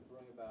to grow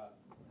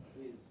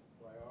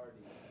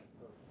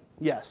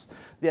Yes.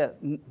 Yeah,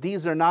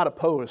 these are not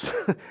opposed.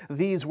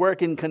 These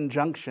work in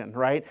conjunction,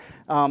 right?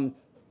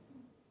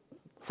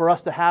 For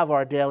us to have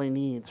our daily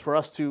needs, for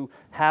us to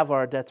have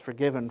our debts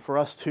forgiven, for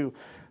us to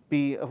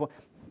be...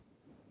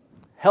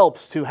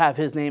 helps to have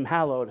his name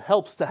hallowed,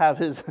 helps to have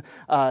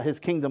his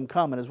kingdom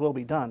come and his will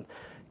be done.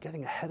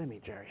 Getting ahead of me,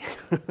 Jerry.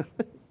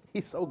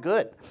 He's so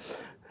good.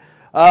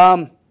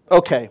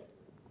 Okay.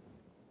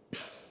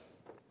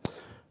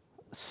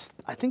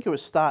 I think it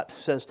was Stott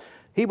says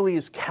he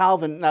believes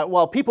Calvin, now,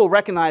 well, people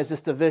recognize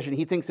this division.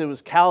 He thinks it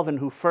was Calvin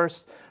who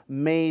first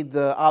made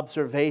the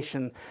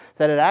observation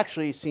that it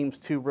actually seems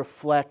to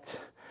reflect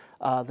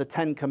the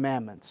Ten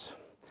Commandments.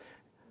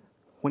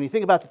 When you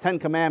think about the Ten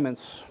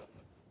Commandments,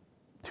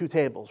 2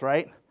 tables,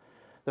 right?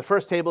 The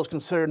first table is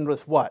concerned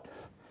with what?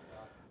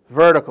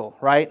 Vertical,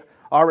 right?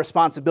 Our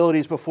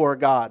responsibilities before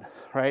God,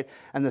 right?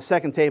 And the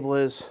second table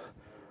is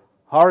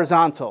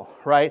horizontal,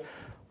 right?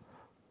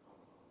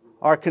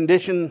 Our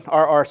condition,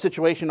 our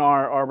situation,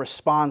 our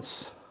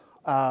response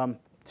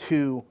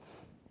to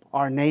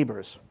our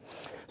neighbors.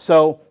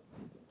 So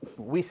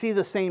we see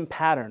the same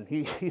pattern.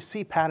 You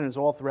see patterns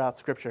all throughout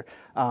Scripture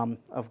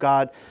of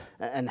God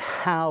and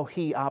how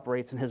He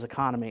operates in His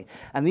economy.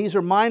 And these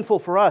are mindful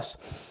for us.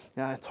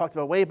 You know, I talked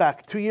about way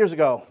back 2 years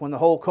ago when the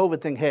whole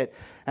COVID thing hit.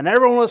 And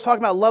everyone was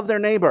talking about love their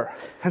neighbor.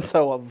 And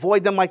so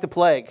avoid them like the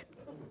plague.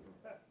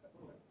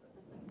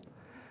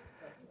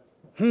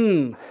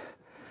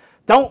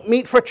 Don't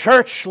meet for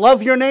church.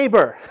 Love your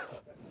neighbor.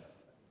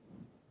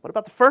 What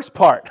about the first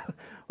part?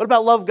 What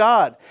about love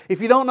God?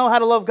 If you don't know how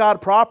to love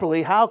God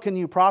properly, how can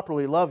you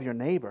properly love your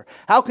neighbor?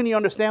 How can you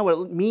understand what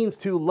it means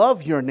to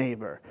love your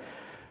neighbor?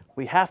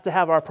 We have to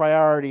have our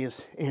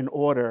priorities in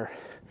order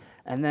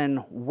and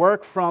then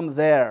work from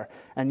there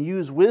and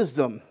use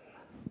wisdom,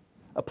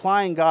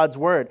 applying God's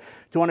word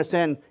to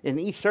understand in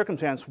each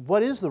circumstance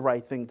what is the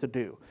right thing to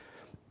do.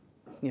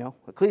 You know,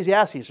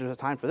 Ecclesiastes, there's a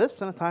time for this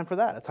and a time for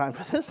that, a time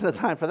for this and a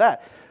time for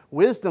that.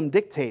 Wisdom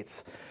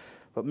dictates.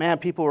 But man,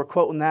 people were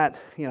quoting that,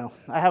 you know,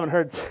 I haven't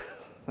heard...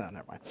 Oh,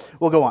 never mind.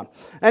 We'll go on.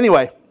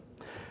 Anyway,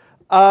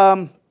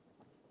 so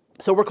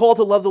we're called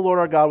to love the Lord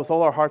our God with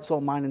all our heart, soul,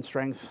 mind, and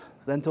strength,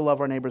 then to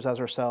love our neighbors as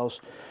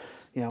ourselves.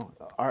 You know,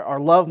 our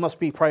love must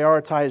be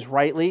prioritized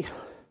rightly.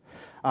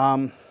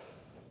 And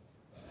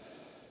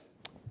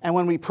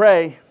when we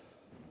pray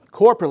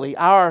corporately,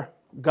 our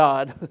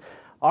God,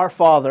 our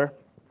Father,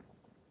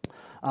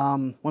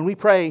 when we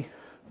pray,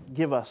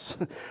 give us.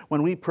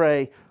 When we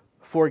pray,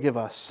 forgive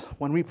us.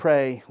 When we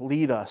pray,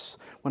 lead us.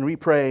 When we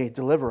pray,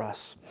 deliver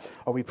us.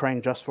 Are we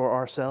praying just for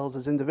ourselves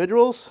as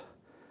individuals?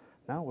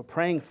 No, we're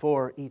praying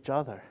for each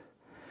other.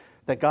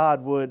 That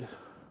God would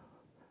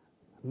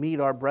meet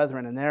our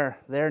brethren and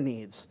their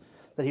needs.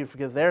 That He would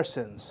forgive their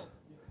sins.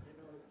 You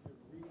know, if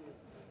you read it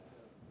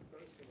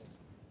personally,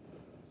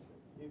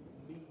 give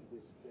me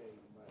this day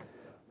my bread.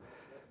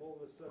 All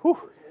of a sudden, Whew.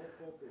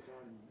 it's all focused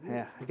on you.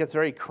 Yeah, it gets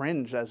very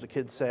cringe, as the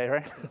kids say,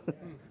 right?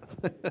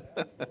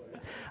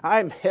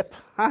 I'm hip.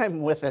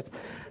 I'm with it.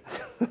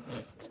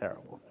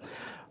 Terrible.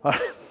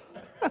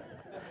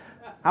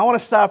 I want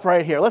to stop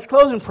right here. Let's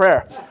close in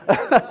prayer.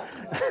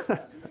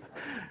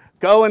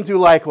 Go and do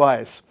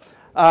likewise.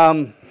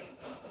 I've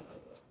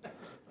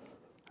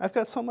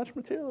got so much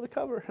material to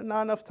cover and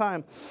not enough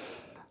time.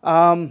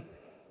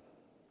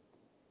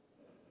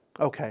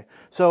 Okay,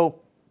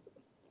 so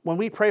when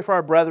we pray for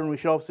our brethren, we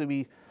should also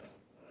be,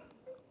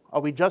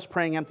 are we just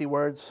praying empty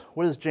words?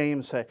 What does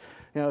James say?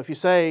 You know, if you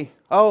say,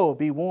 oh,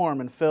 be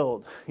warm and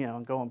filled, you know,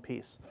 and go in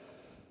peace.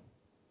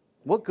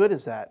 What good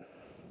is that?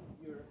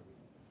 When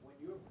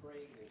you're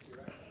praying this,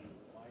 you're actually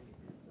reminding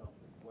yourself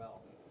as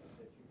well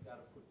that you've got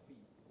to put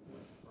feet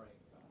when you're praying.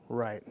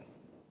 Right.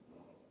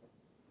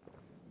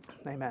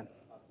 Amen.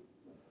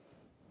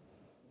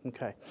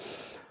 Okay.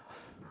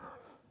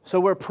 So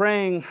we're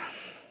praying,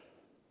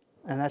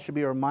 and that should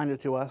be a reminder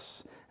to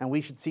us, and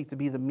we should seek to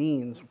be the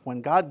means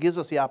when God gives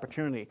us the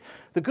opportunity.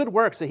 The good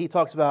works that He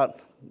talks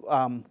about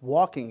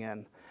walking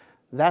in,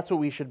 that's what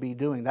we should be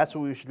doing. That's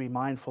what we should be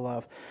mindful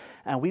of.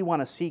 And we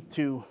want to seek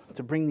to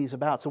bring these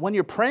about. So when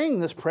you're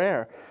praying this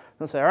prayer,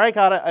 don't say, all right,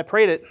 God, I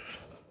prayed it.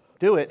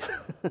 Do it.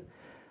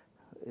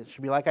 It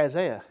should be like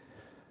Isaiah.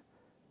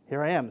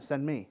 Here I am,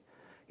 send me.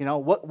 You know,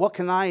 what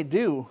can I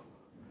do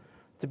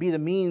to be the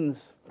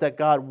means that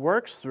God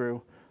works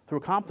through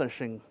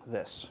accomplishing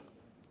this?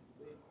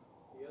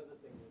 The other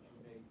thing that you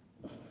may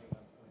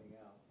pointing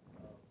out,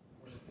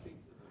 when it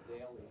speaks of the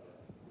daily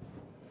bread,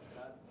 it's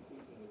not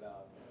speaking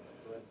about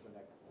bread for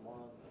next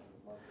month,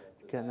 the month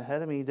after Getting that.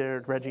 ahead of me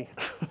there, Reggie.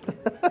 It's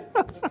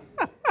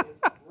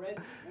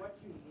bread, what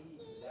you need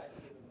in that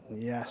given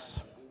moment. Yes.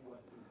 Do what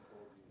He's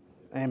told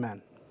you to do.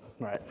 Amen.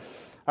 Right.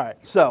 All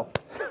right. So,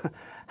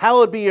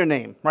 hallowed be your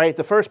name, right?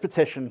 The first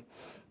petition.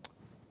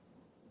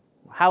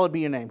 Hallowed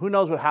be your name. Who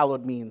knows what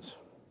hallowed means?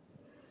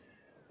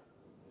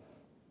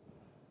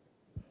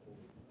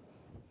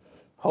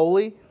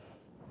 Holy.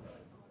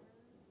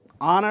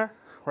 Honor,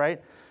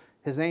 right?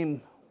 His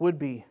name would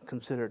be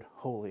considered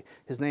holy.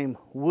 His name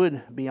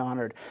would be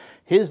honored.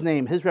 His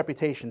name, His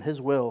reputation, His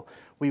will,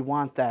 we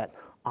want that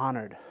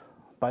honored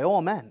by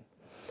all men.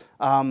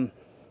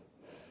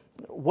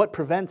 What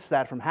prevents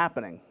that from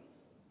happening?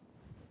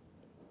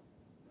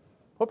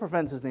 What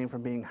prevents his name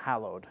from being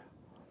hallowed?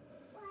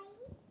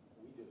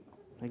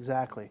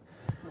 Exactly.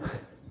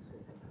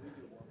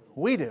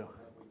 We do,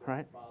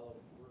 right? Follow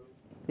through,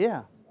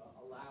 Yeah.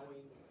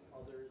 allowing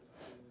others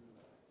to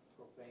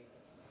profane.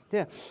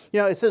 Yeah.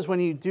 You know, it says when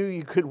you do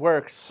your good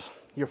works,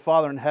 your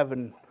Father in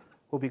heaven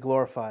will be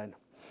glorified.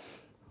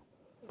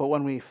 But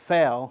when we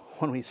fail,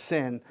 when we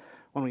sin,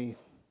 when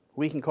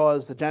we can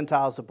cause the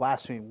Gentiles to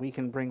blaspheme, we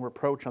can bring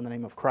reproach on the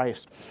name of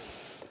Christ.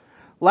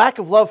 Lack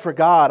of love for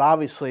God,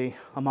 obviously,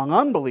 among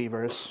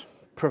unbelievers,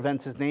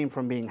 prevents his name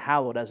from being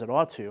hallowed as it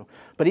ought to.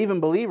 But even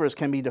believers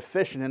can be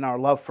deficient in our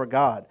love for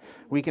God.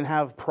 We can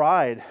have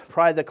pride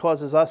that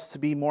causes us to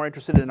be more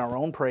interested in our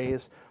own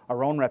praise,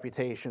 our own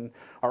reputation,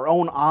 our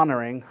own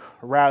honoring,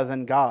 rather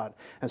than God.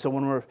 And so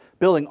when we're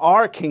building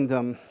our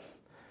kingdom,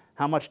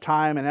 how much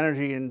time and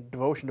energy and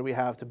devotion do we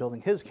have to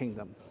building his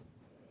kingdom?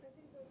 I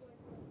think there's like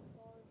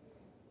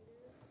Paul and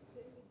Peter,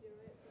 they would do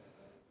it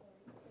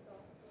because the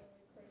gospel and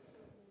Christ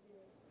was maybe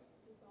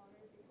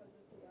dishonored because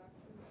of the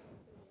actions of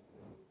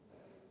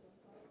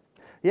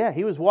Yeah,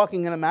 he was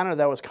walking in a manner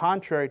that was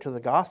contrary to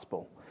the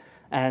gospel.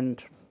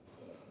 And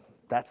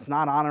that's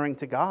not honoring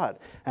to God.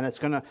 And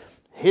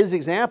his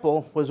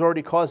example was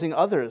already causing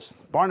others.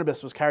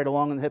 Barnabas was carried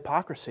along in the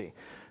hypocrisy.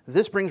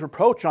 This brings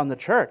reproach on the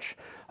church.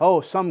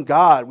 Oh, some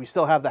God. We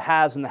still have the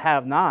haves and the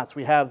have-nots.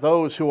 We have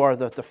those who are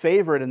the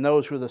favorite and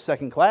those who are the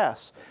second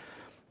class.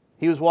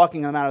 He was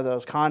walking in a manner that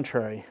was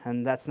contrary,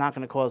 and that's not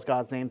going to cause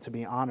God's name to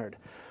be honored.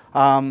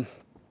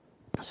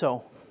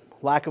 So,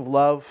 lack of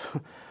love,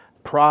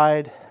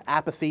 pride,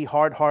 apathy,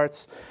 hard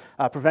hearts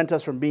prevent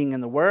us from being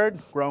in the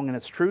Word, growing in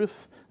its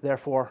truth.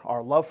 Therefore,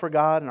 our love for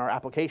God and our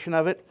application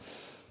of it.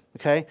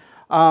 Okay?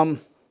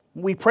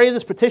 We pray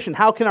this petition.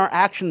 How can our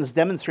actions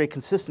demonstrate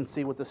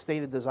consistency with the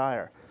stated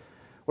desire?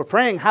 We're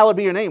praying, hallowed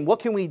be your name. What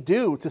can we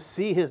do to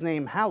see his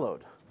name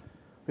hallowed?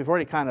 We've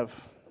already kind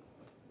of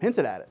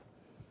hinted at it.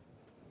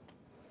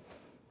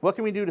 What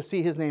can we do to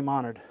see his name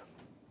honored?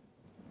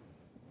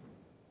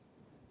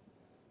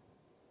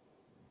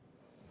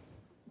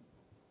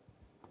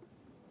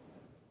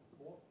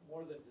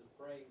 More than just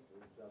praying for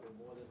each other,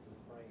 more than just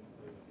praying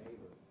for your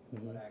neighbor,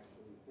 but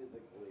actually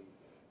physically,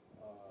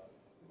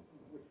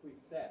 which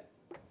we've said,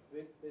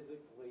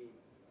 physically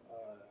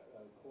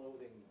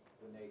clothing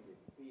the naked,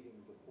 feeding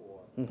the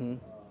poor,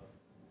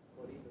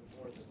 but even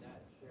more than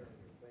that, sharing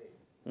your faith.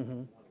 We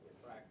want to get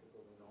practical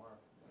in our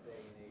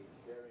day and age,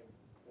 sharing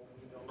what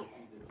we know to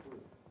be the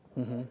truth.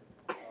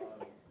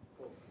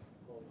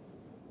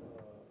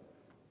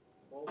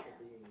 Both are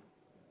being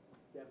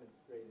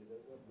demonstrated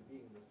as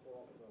being the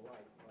salt and the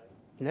light, right?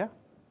 Yeah.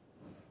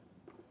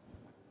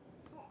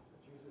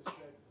 Jesus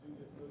said, do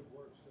the good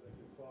works so that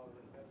your Father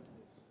in heaven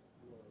is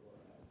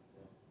glorified.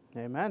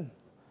 Amen.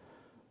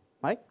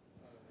 Mike?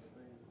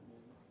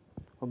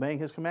 Obeying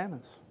his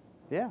commandments.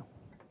 Yeah.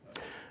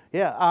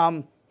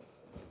 Yeah.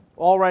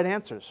 All right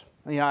answers.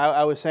 You know,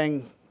 I was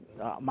saying,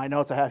 my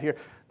notes I have here,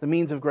 the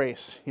means of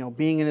grace, you know,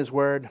 being in his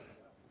word,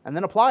 and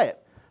then apply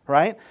it,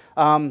 right?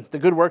 The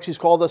good works he's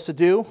called us to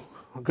do,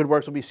 good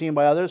works will be seen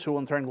by others who will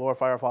in turn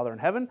glorify our Father in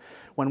heaven.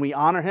 When we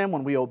honor him,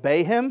 when we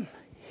obey him,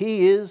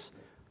 he is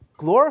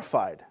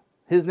glorified.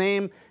 His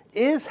name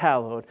is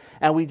hallowed,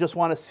 and we just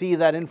want to see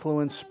that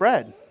influence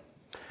spread.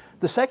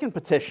 The second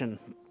petition,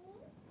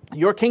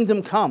 your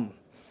kingdom come.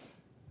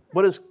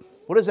 What does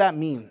that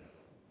mean?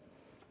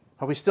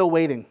 Are we still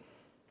waiting?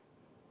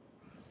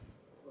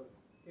 Well,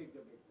 the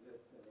kingdom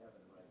exists in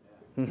heaven right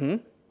now.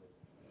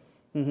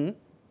 Mm-hmm. And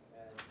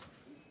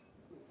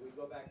if we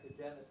go back to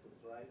Genesis,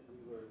 right?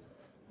 We were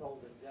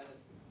told in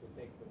Genesis to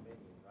take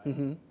dominion, right?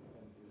 And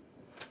to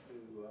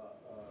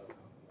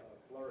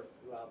flourish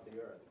throughout the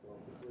earth. Well,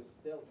 we're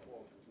still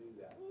called to do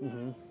that. So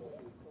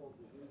we're called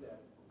to do that.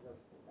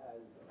 Just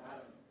as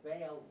Adam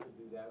failed to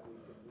do that, we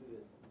can do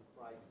this through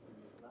Christ who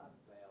does not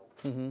fail.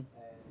 And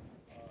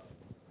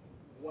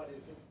what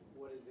is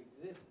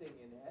existing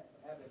in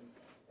heaven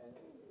and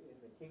in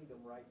the kingdom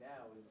right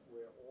now is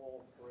where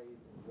all praise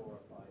and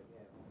glorify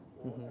him.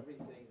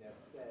 Everything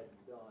that's said,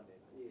 done,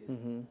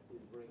 and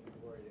is bringing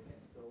glory to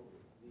him. So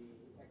the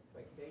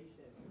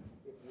expectation,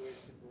 if we're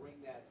to bring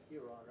that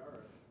here on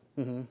earth,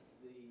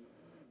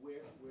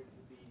 we're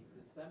to be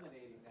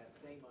disseminating that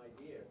same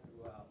idea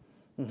throughout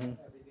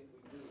everything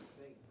we do,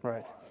 think,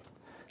 Right.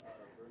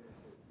 bringing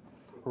this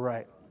kingdom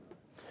Right. on earth.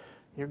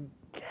 You're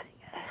getting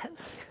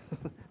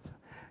it.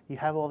 You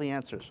have all the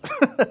answers.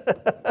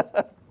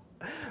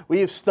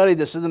 We've studied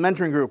this in the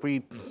mentoring group.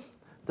 We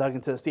dug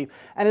into this deep.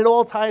 And it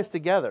all ties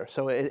together.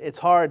 So it's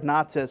hard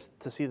not to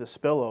see the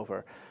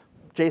spillover.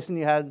 Jason,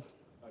 you had?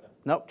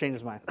 Nope, changed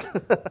his mind.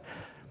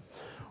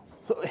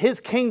 So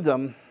his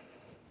kingdom,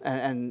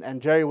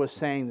 and Jerry was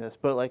saying this,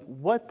 but like,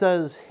 what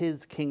does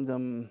his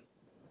kingdom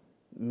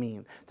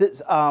mean?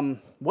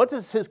 What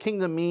does his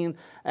kingdom mean?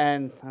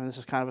 And this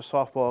is kind of a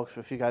softball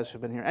if you guys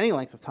have been here any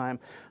length of time,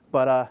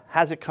 but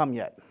has it come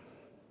yet?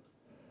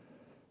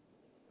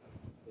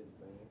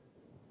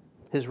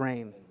 His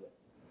reign.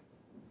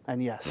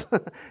 And yes,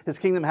 his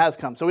kingdom has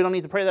come. So we don't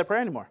need to pray that prayer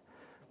anymore.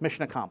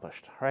 Mission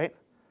accomplished, right?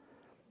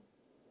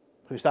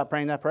 Should we stop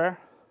praying that prayer?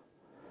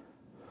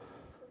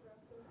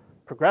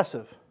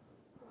 Progressive.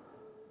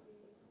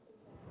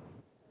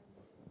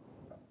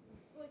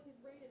 Like his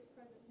reign is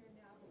present here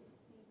now, but we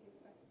see the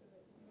effects of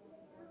it more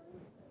and more as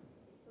it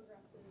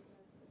progresses and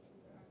as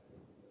Christians are active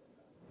in doing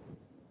that.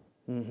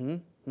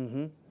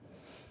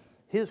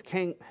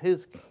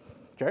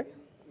 Jerry?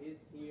 Is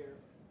here,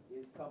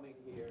 is coming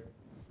here,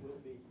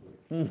 will be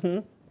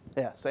here.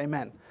 Yes,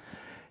 amen.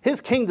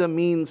 His kingdom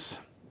means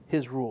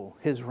his rule,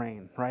 his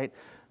reign, right?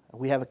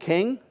 We have a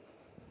king.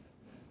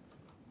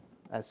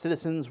 As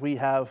citizens, we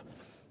have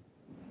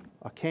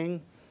a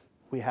king.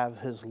 We have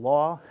his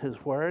law,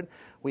 his word.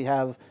 We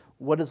have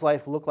what does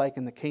life look like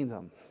in the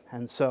kingdom.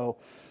 And so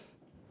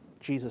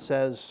Jesus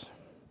says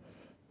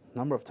a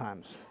number of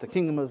times, the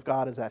kingdom of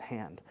God is at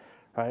hand,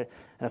 right?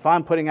 And if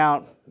I'm putting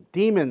out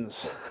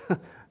demons,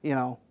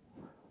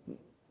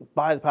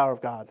 by the power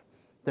of God,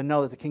 then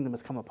know that the kingdom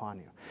has come upon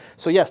you.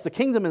 So yes, the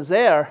kingdom is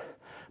there,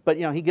 but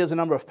he gives a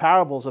number of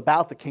parables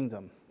about the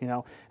kingdom,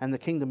 and the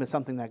kingdom is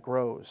something that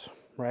grows,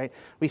 right?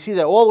 We see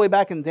that all the way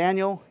back in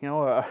Daniel,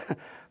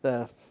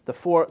 the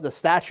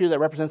statue that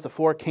represents the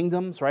four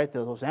kingdoms, right?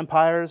 Those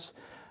empires,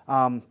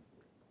 and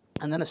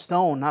then a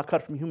stone not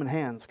cut from human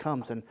hands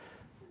comes and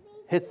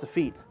hits the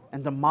feet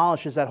and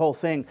demolishes that whole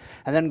thing,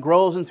 and then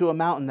grows into a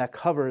mountain that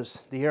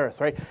covers the earth,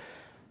 right?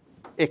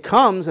 It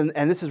comes, and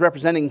this is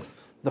representing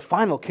the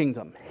final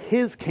kingdom,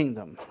 his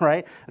kingdom,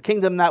 right? A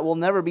kingdom that will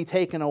never be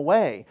taken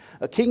away,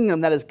 a kingdom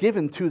that is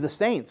given to the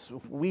saints.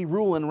 We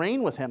rule and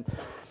reign with him.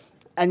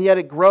 And yet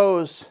it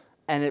grows,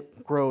 and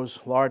it grows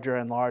larger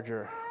and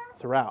larger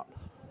throughout.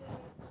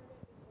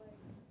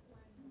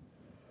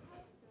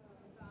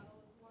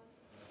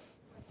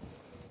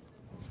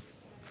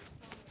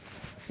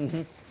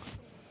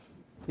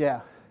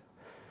 Yeah.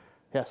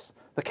 Yes.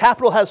 The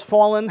capital has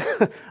fallen.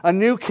 A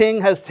new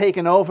king has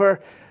taken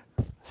over.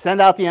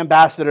 Send out the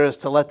ambassadors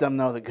to let them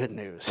know the good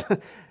news.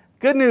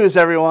 Good news,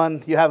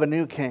 everyone. You have a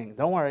new king.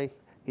 Don't worry.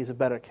 He's a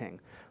better king.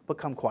 But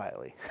come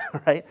quietly,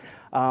 right?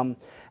 And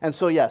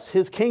so, yes,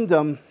 his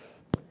kingdom,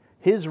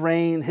 his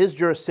reign, his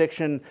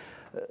jurisdiction,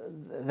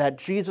 that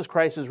Jesus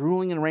Christ is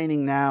ruling and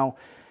reigning now,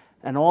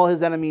 and all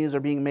his enemies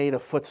are being made a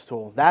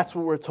footstool. That's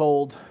what we're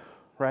told,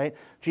 right?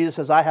 Jesus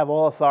says, I have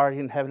all authority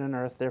in heaven and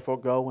earth, therefore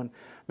go and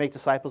make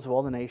disciples of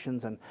all the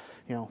nations and,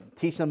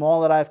 teach them all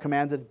that I've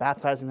commanded,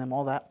 baptizing them,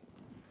 all that,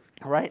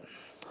 right?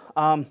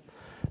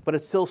 But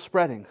it's still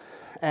spreading.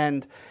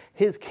 And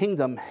his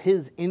kingdom,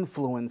 his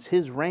influence,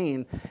 his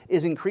reign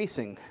is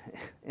increasing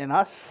in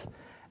us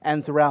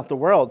and throughout the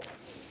world.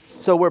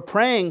 So we're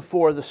praying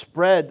for the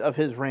spread of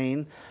his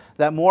reign,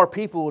 that more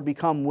people would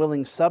become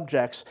willing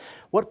subjects.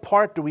 What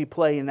part do we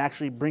play in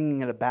actually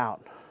bringing it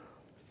about?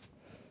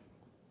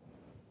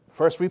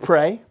 First we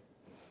pray,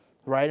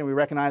 right? And we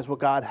recognize what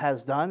God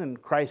has done, and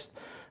Christ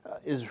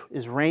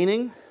is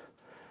reigning.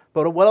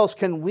 But what else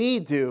can we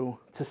do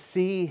to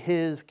see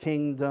his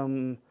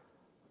kingdom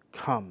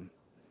come,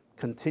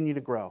 continue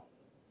to grow?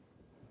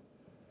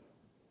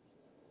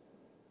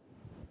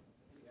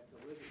 We have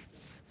to live it.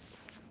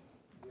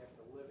 We have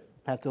to live it.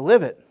 Have to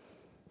live it.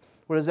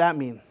 What does that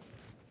mean?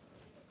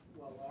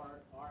 Well,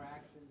 our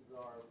actions,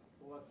 our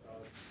thoughts,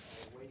 our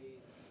ways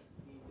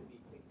need to be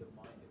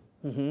kingdom-minded.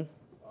 Mm-hmm.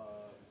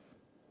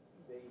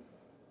 They,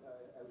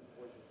 as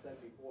was said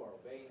before,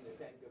 obeying the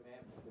Ten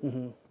Commandments.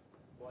 Mm-hmm.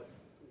 But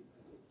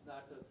it's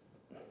not just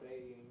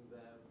obeying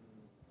them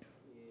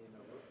in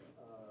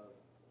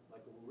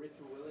like a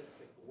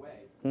ritualistic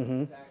way.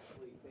 Mm-hmm. It's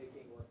actually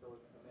taking what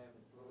those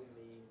commandments really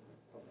mean,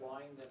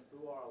 applying them to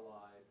our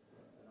lives,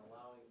 and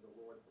allowing the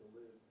Lord to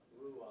live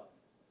through us,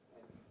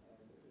 and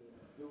in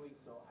doing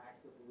so,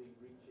 actively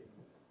reaching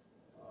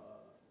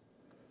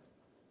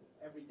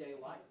everyday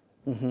life,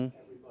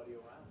 everybody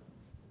around.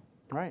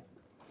 Right.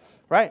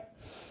 Right.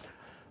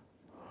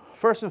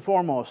 First and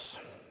foremost,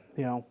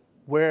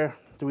 where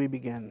do we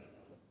begin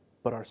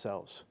but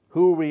ourselves?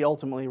 Who are we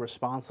ultimately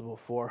responsible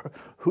for?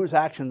 Whose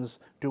actions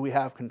do we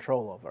have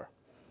control over?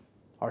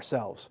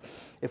 Ourselves.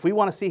 If we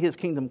want to see his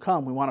kingdom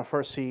come, we want to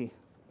first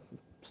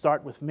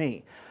start with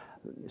me.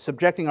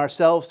 Subjecting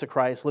ourselves to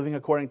Christ, living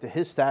according to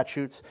his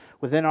statutes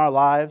within our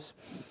lives,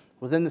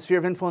 within the sphere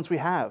of influence we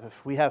have.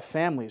 If we have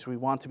families, we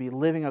want to be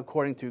living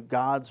according to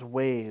God's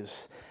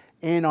ways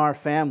in our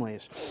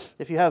families.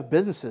 If you have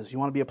businesses, you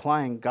want to be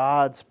applying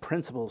God's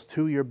principles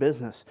to your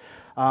business.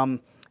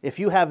 If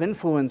you have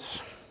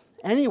influence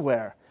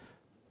anywhere,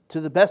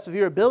 to the best of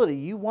your ability,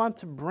 you want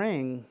to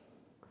bring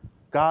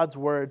God's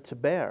word to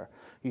bear.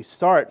 You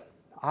start,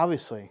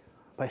 obviously,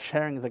 by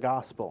sharing the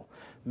gospel,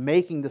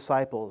 making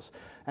disciples,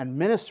 and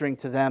ministering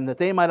to them that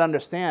they might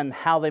understand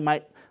how they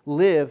might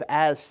live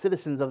as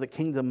citizens of the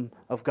kingdom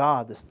of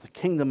God, the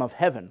kingdom of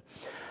heaven.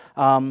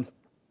 And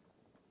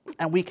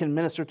we can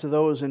minister to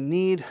those in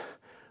need,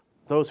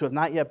 those who have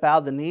not yet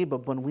bowed the knee,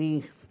 but when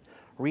we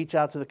reach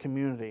out to the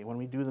community, when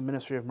we do the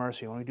ministry of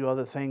mercy, when we do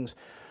other things,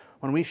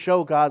 when we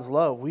show God's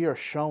love, we are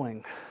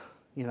showing,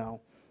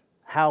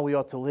 how we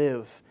ought to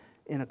live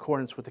in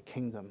accordance with the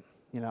kingdom,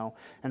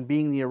 and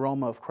being the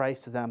aroma of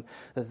Christ to them,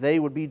 that they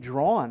would be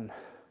drawn,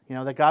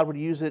 that God would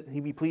use it,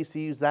 he'd be pleased to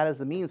use that as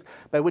the means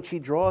by which he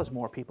draws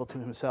more people to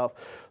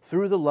himself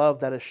through the love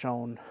that is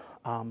shown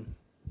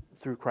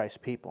through Christ's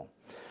people.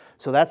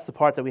 So that's the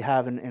part that we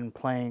have in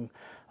playing,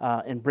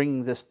 in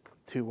bringing this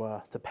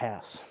to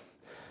pass.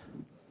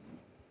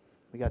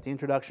 We got the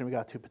introduction, we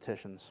got 2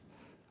 petitions.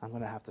 I'm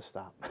going to have to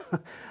stop.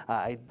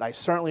 I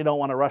certainly don't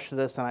want to rush to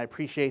this, and I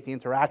appreciate the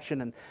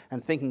interaction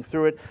and thinking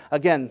through it.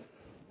 Again,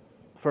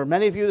 for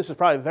many of you, this is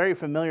probably very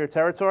familiar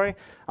territory.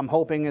 I'm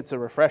hoping it's a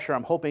refresher.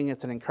 I'm hoping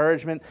it's an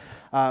encouragement.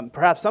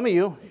 Perhaps some of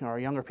you are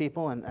younger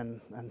people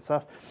and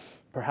stuff.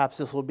 Perhaps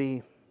this will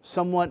be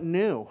somewhat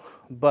new,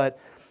 but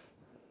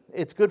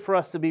it's good for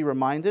us to be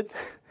reminded.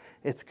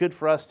 It's good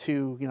for us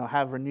to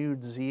have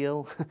renewed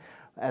zeal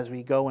as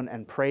we go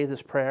and pray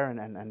this prayer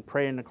and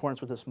pray in accordance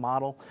with this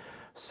model.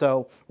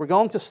 So we're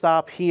going to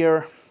stop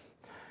here,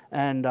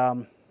 and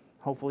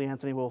hopefully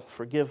Anthony will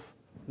forgive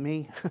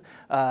me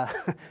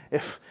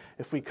if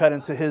we cut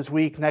into his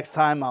week next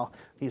time.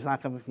 He's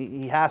not going.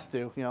 He has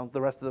to.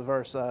 The rest of the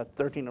verse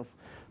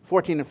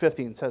 14 and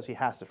 15 says he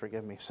has to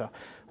forgive me. So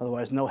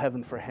otherwise, no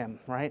heaven for him,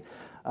 right?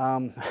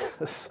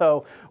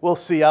 So we'll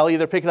see. I'll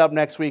either pick it up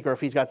next week, or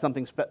if he's got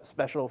something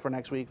special for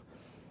next week,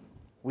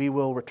 we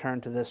will return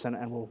to this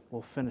and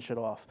we'll finish it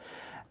off.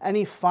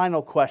 Any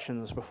final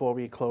questions before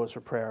we close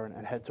for prayer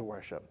and head to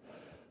worship?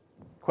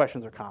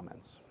 Questions or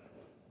comments?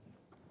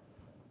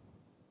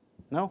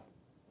 No?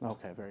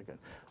 Okay, very good.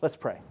 Let's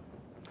pray.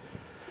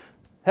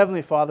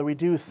 Heavenly Father, we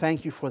do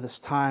thank you for this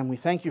time. We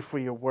thank you for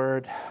your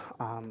word.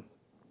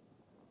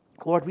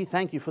 Lord, we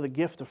thank you for the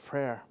gift of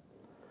prayer.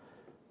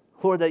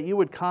 Lord, that you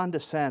would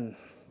condescend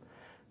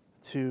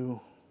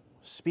to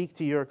speak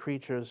to your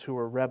creatures who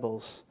are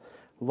rebels,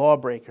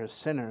 lawbreakers,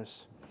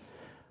 sinners,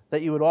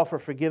 that you would offer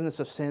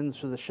forgiveness of sins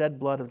through the shed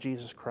blood of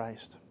Jesus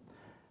Christ,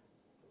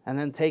 and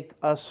then take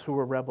us who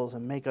are rebels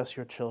and make us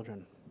your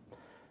children.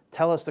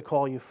 Tell us to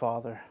call you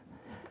Father,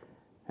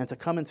 and to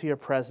come into your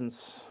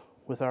presence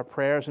with our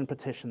prayers and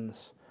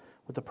petitions,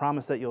 with the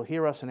promise that you'll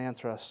hear us and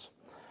answer us.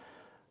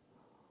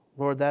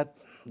 Lord, that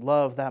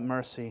love, that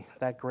mercy,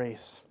 that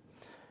grace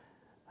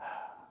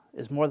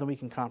is more than we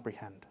can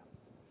comprehend.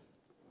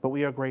 But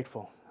we are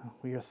grateful.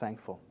 We are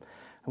thankful.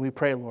 And we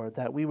pray, Lord,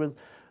 that we would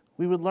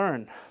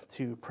learn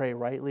to pray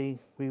rightly.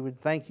 We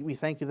thank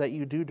you that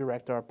you do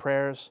direct our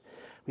prayers.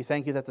 We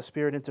thank you that the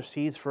Spirit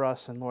intercedes for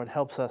us and, Lord,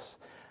 helps us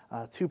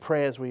to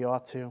pray as we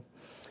ought to.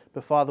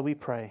 But, Father, we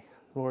pray,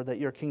 Lord, that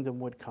your kingdom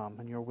would come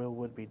and your will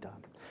would be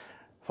done.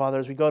 Father,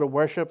 as we go to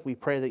worship, we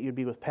pray that you'd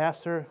be with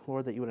Pastor,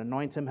 Lord, that you would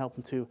anoint him, help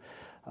him to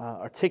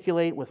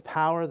articulate with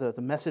power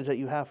the message that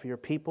you have for your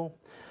people.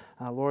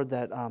 Lord,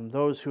 that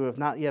those who have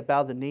not yet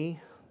bowed the knee,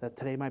 that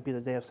today might be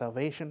the day of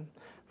salvation.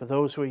 For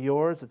those who are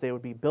yours, that they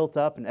would be built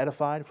up and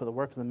edified for the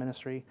work of the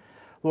ministry.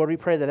 Lord, we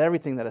pray that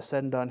everything that is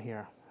said and done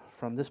here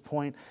from this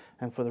point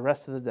and for the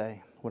rest of the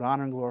day would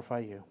honor and glorify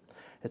you.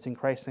 It's in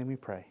Christ's name we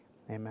pray.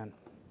 Amen.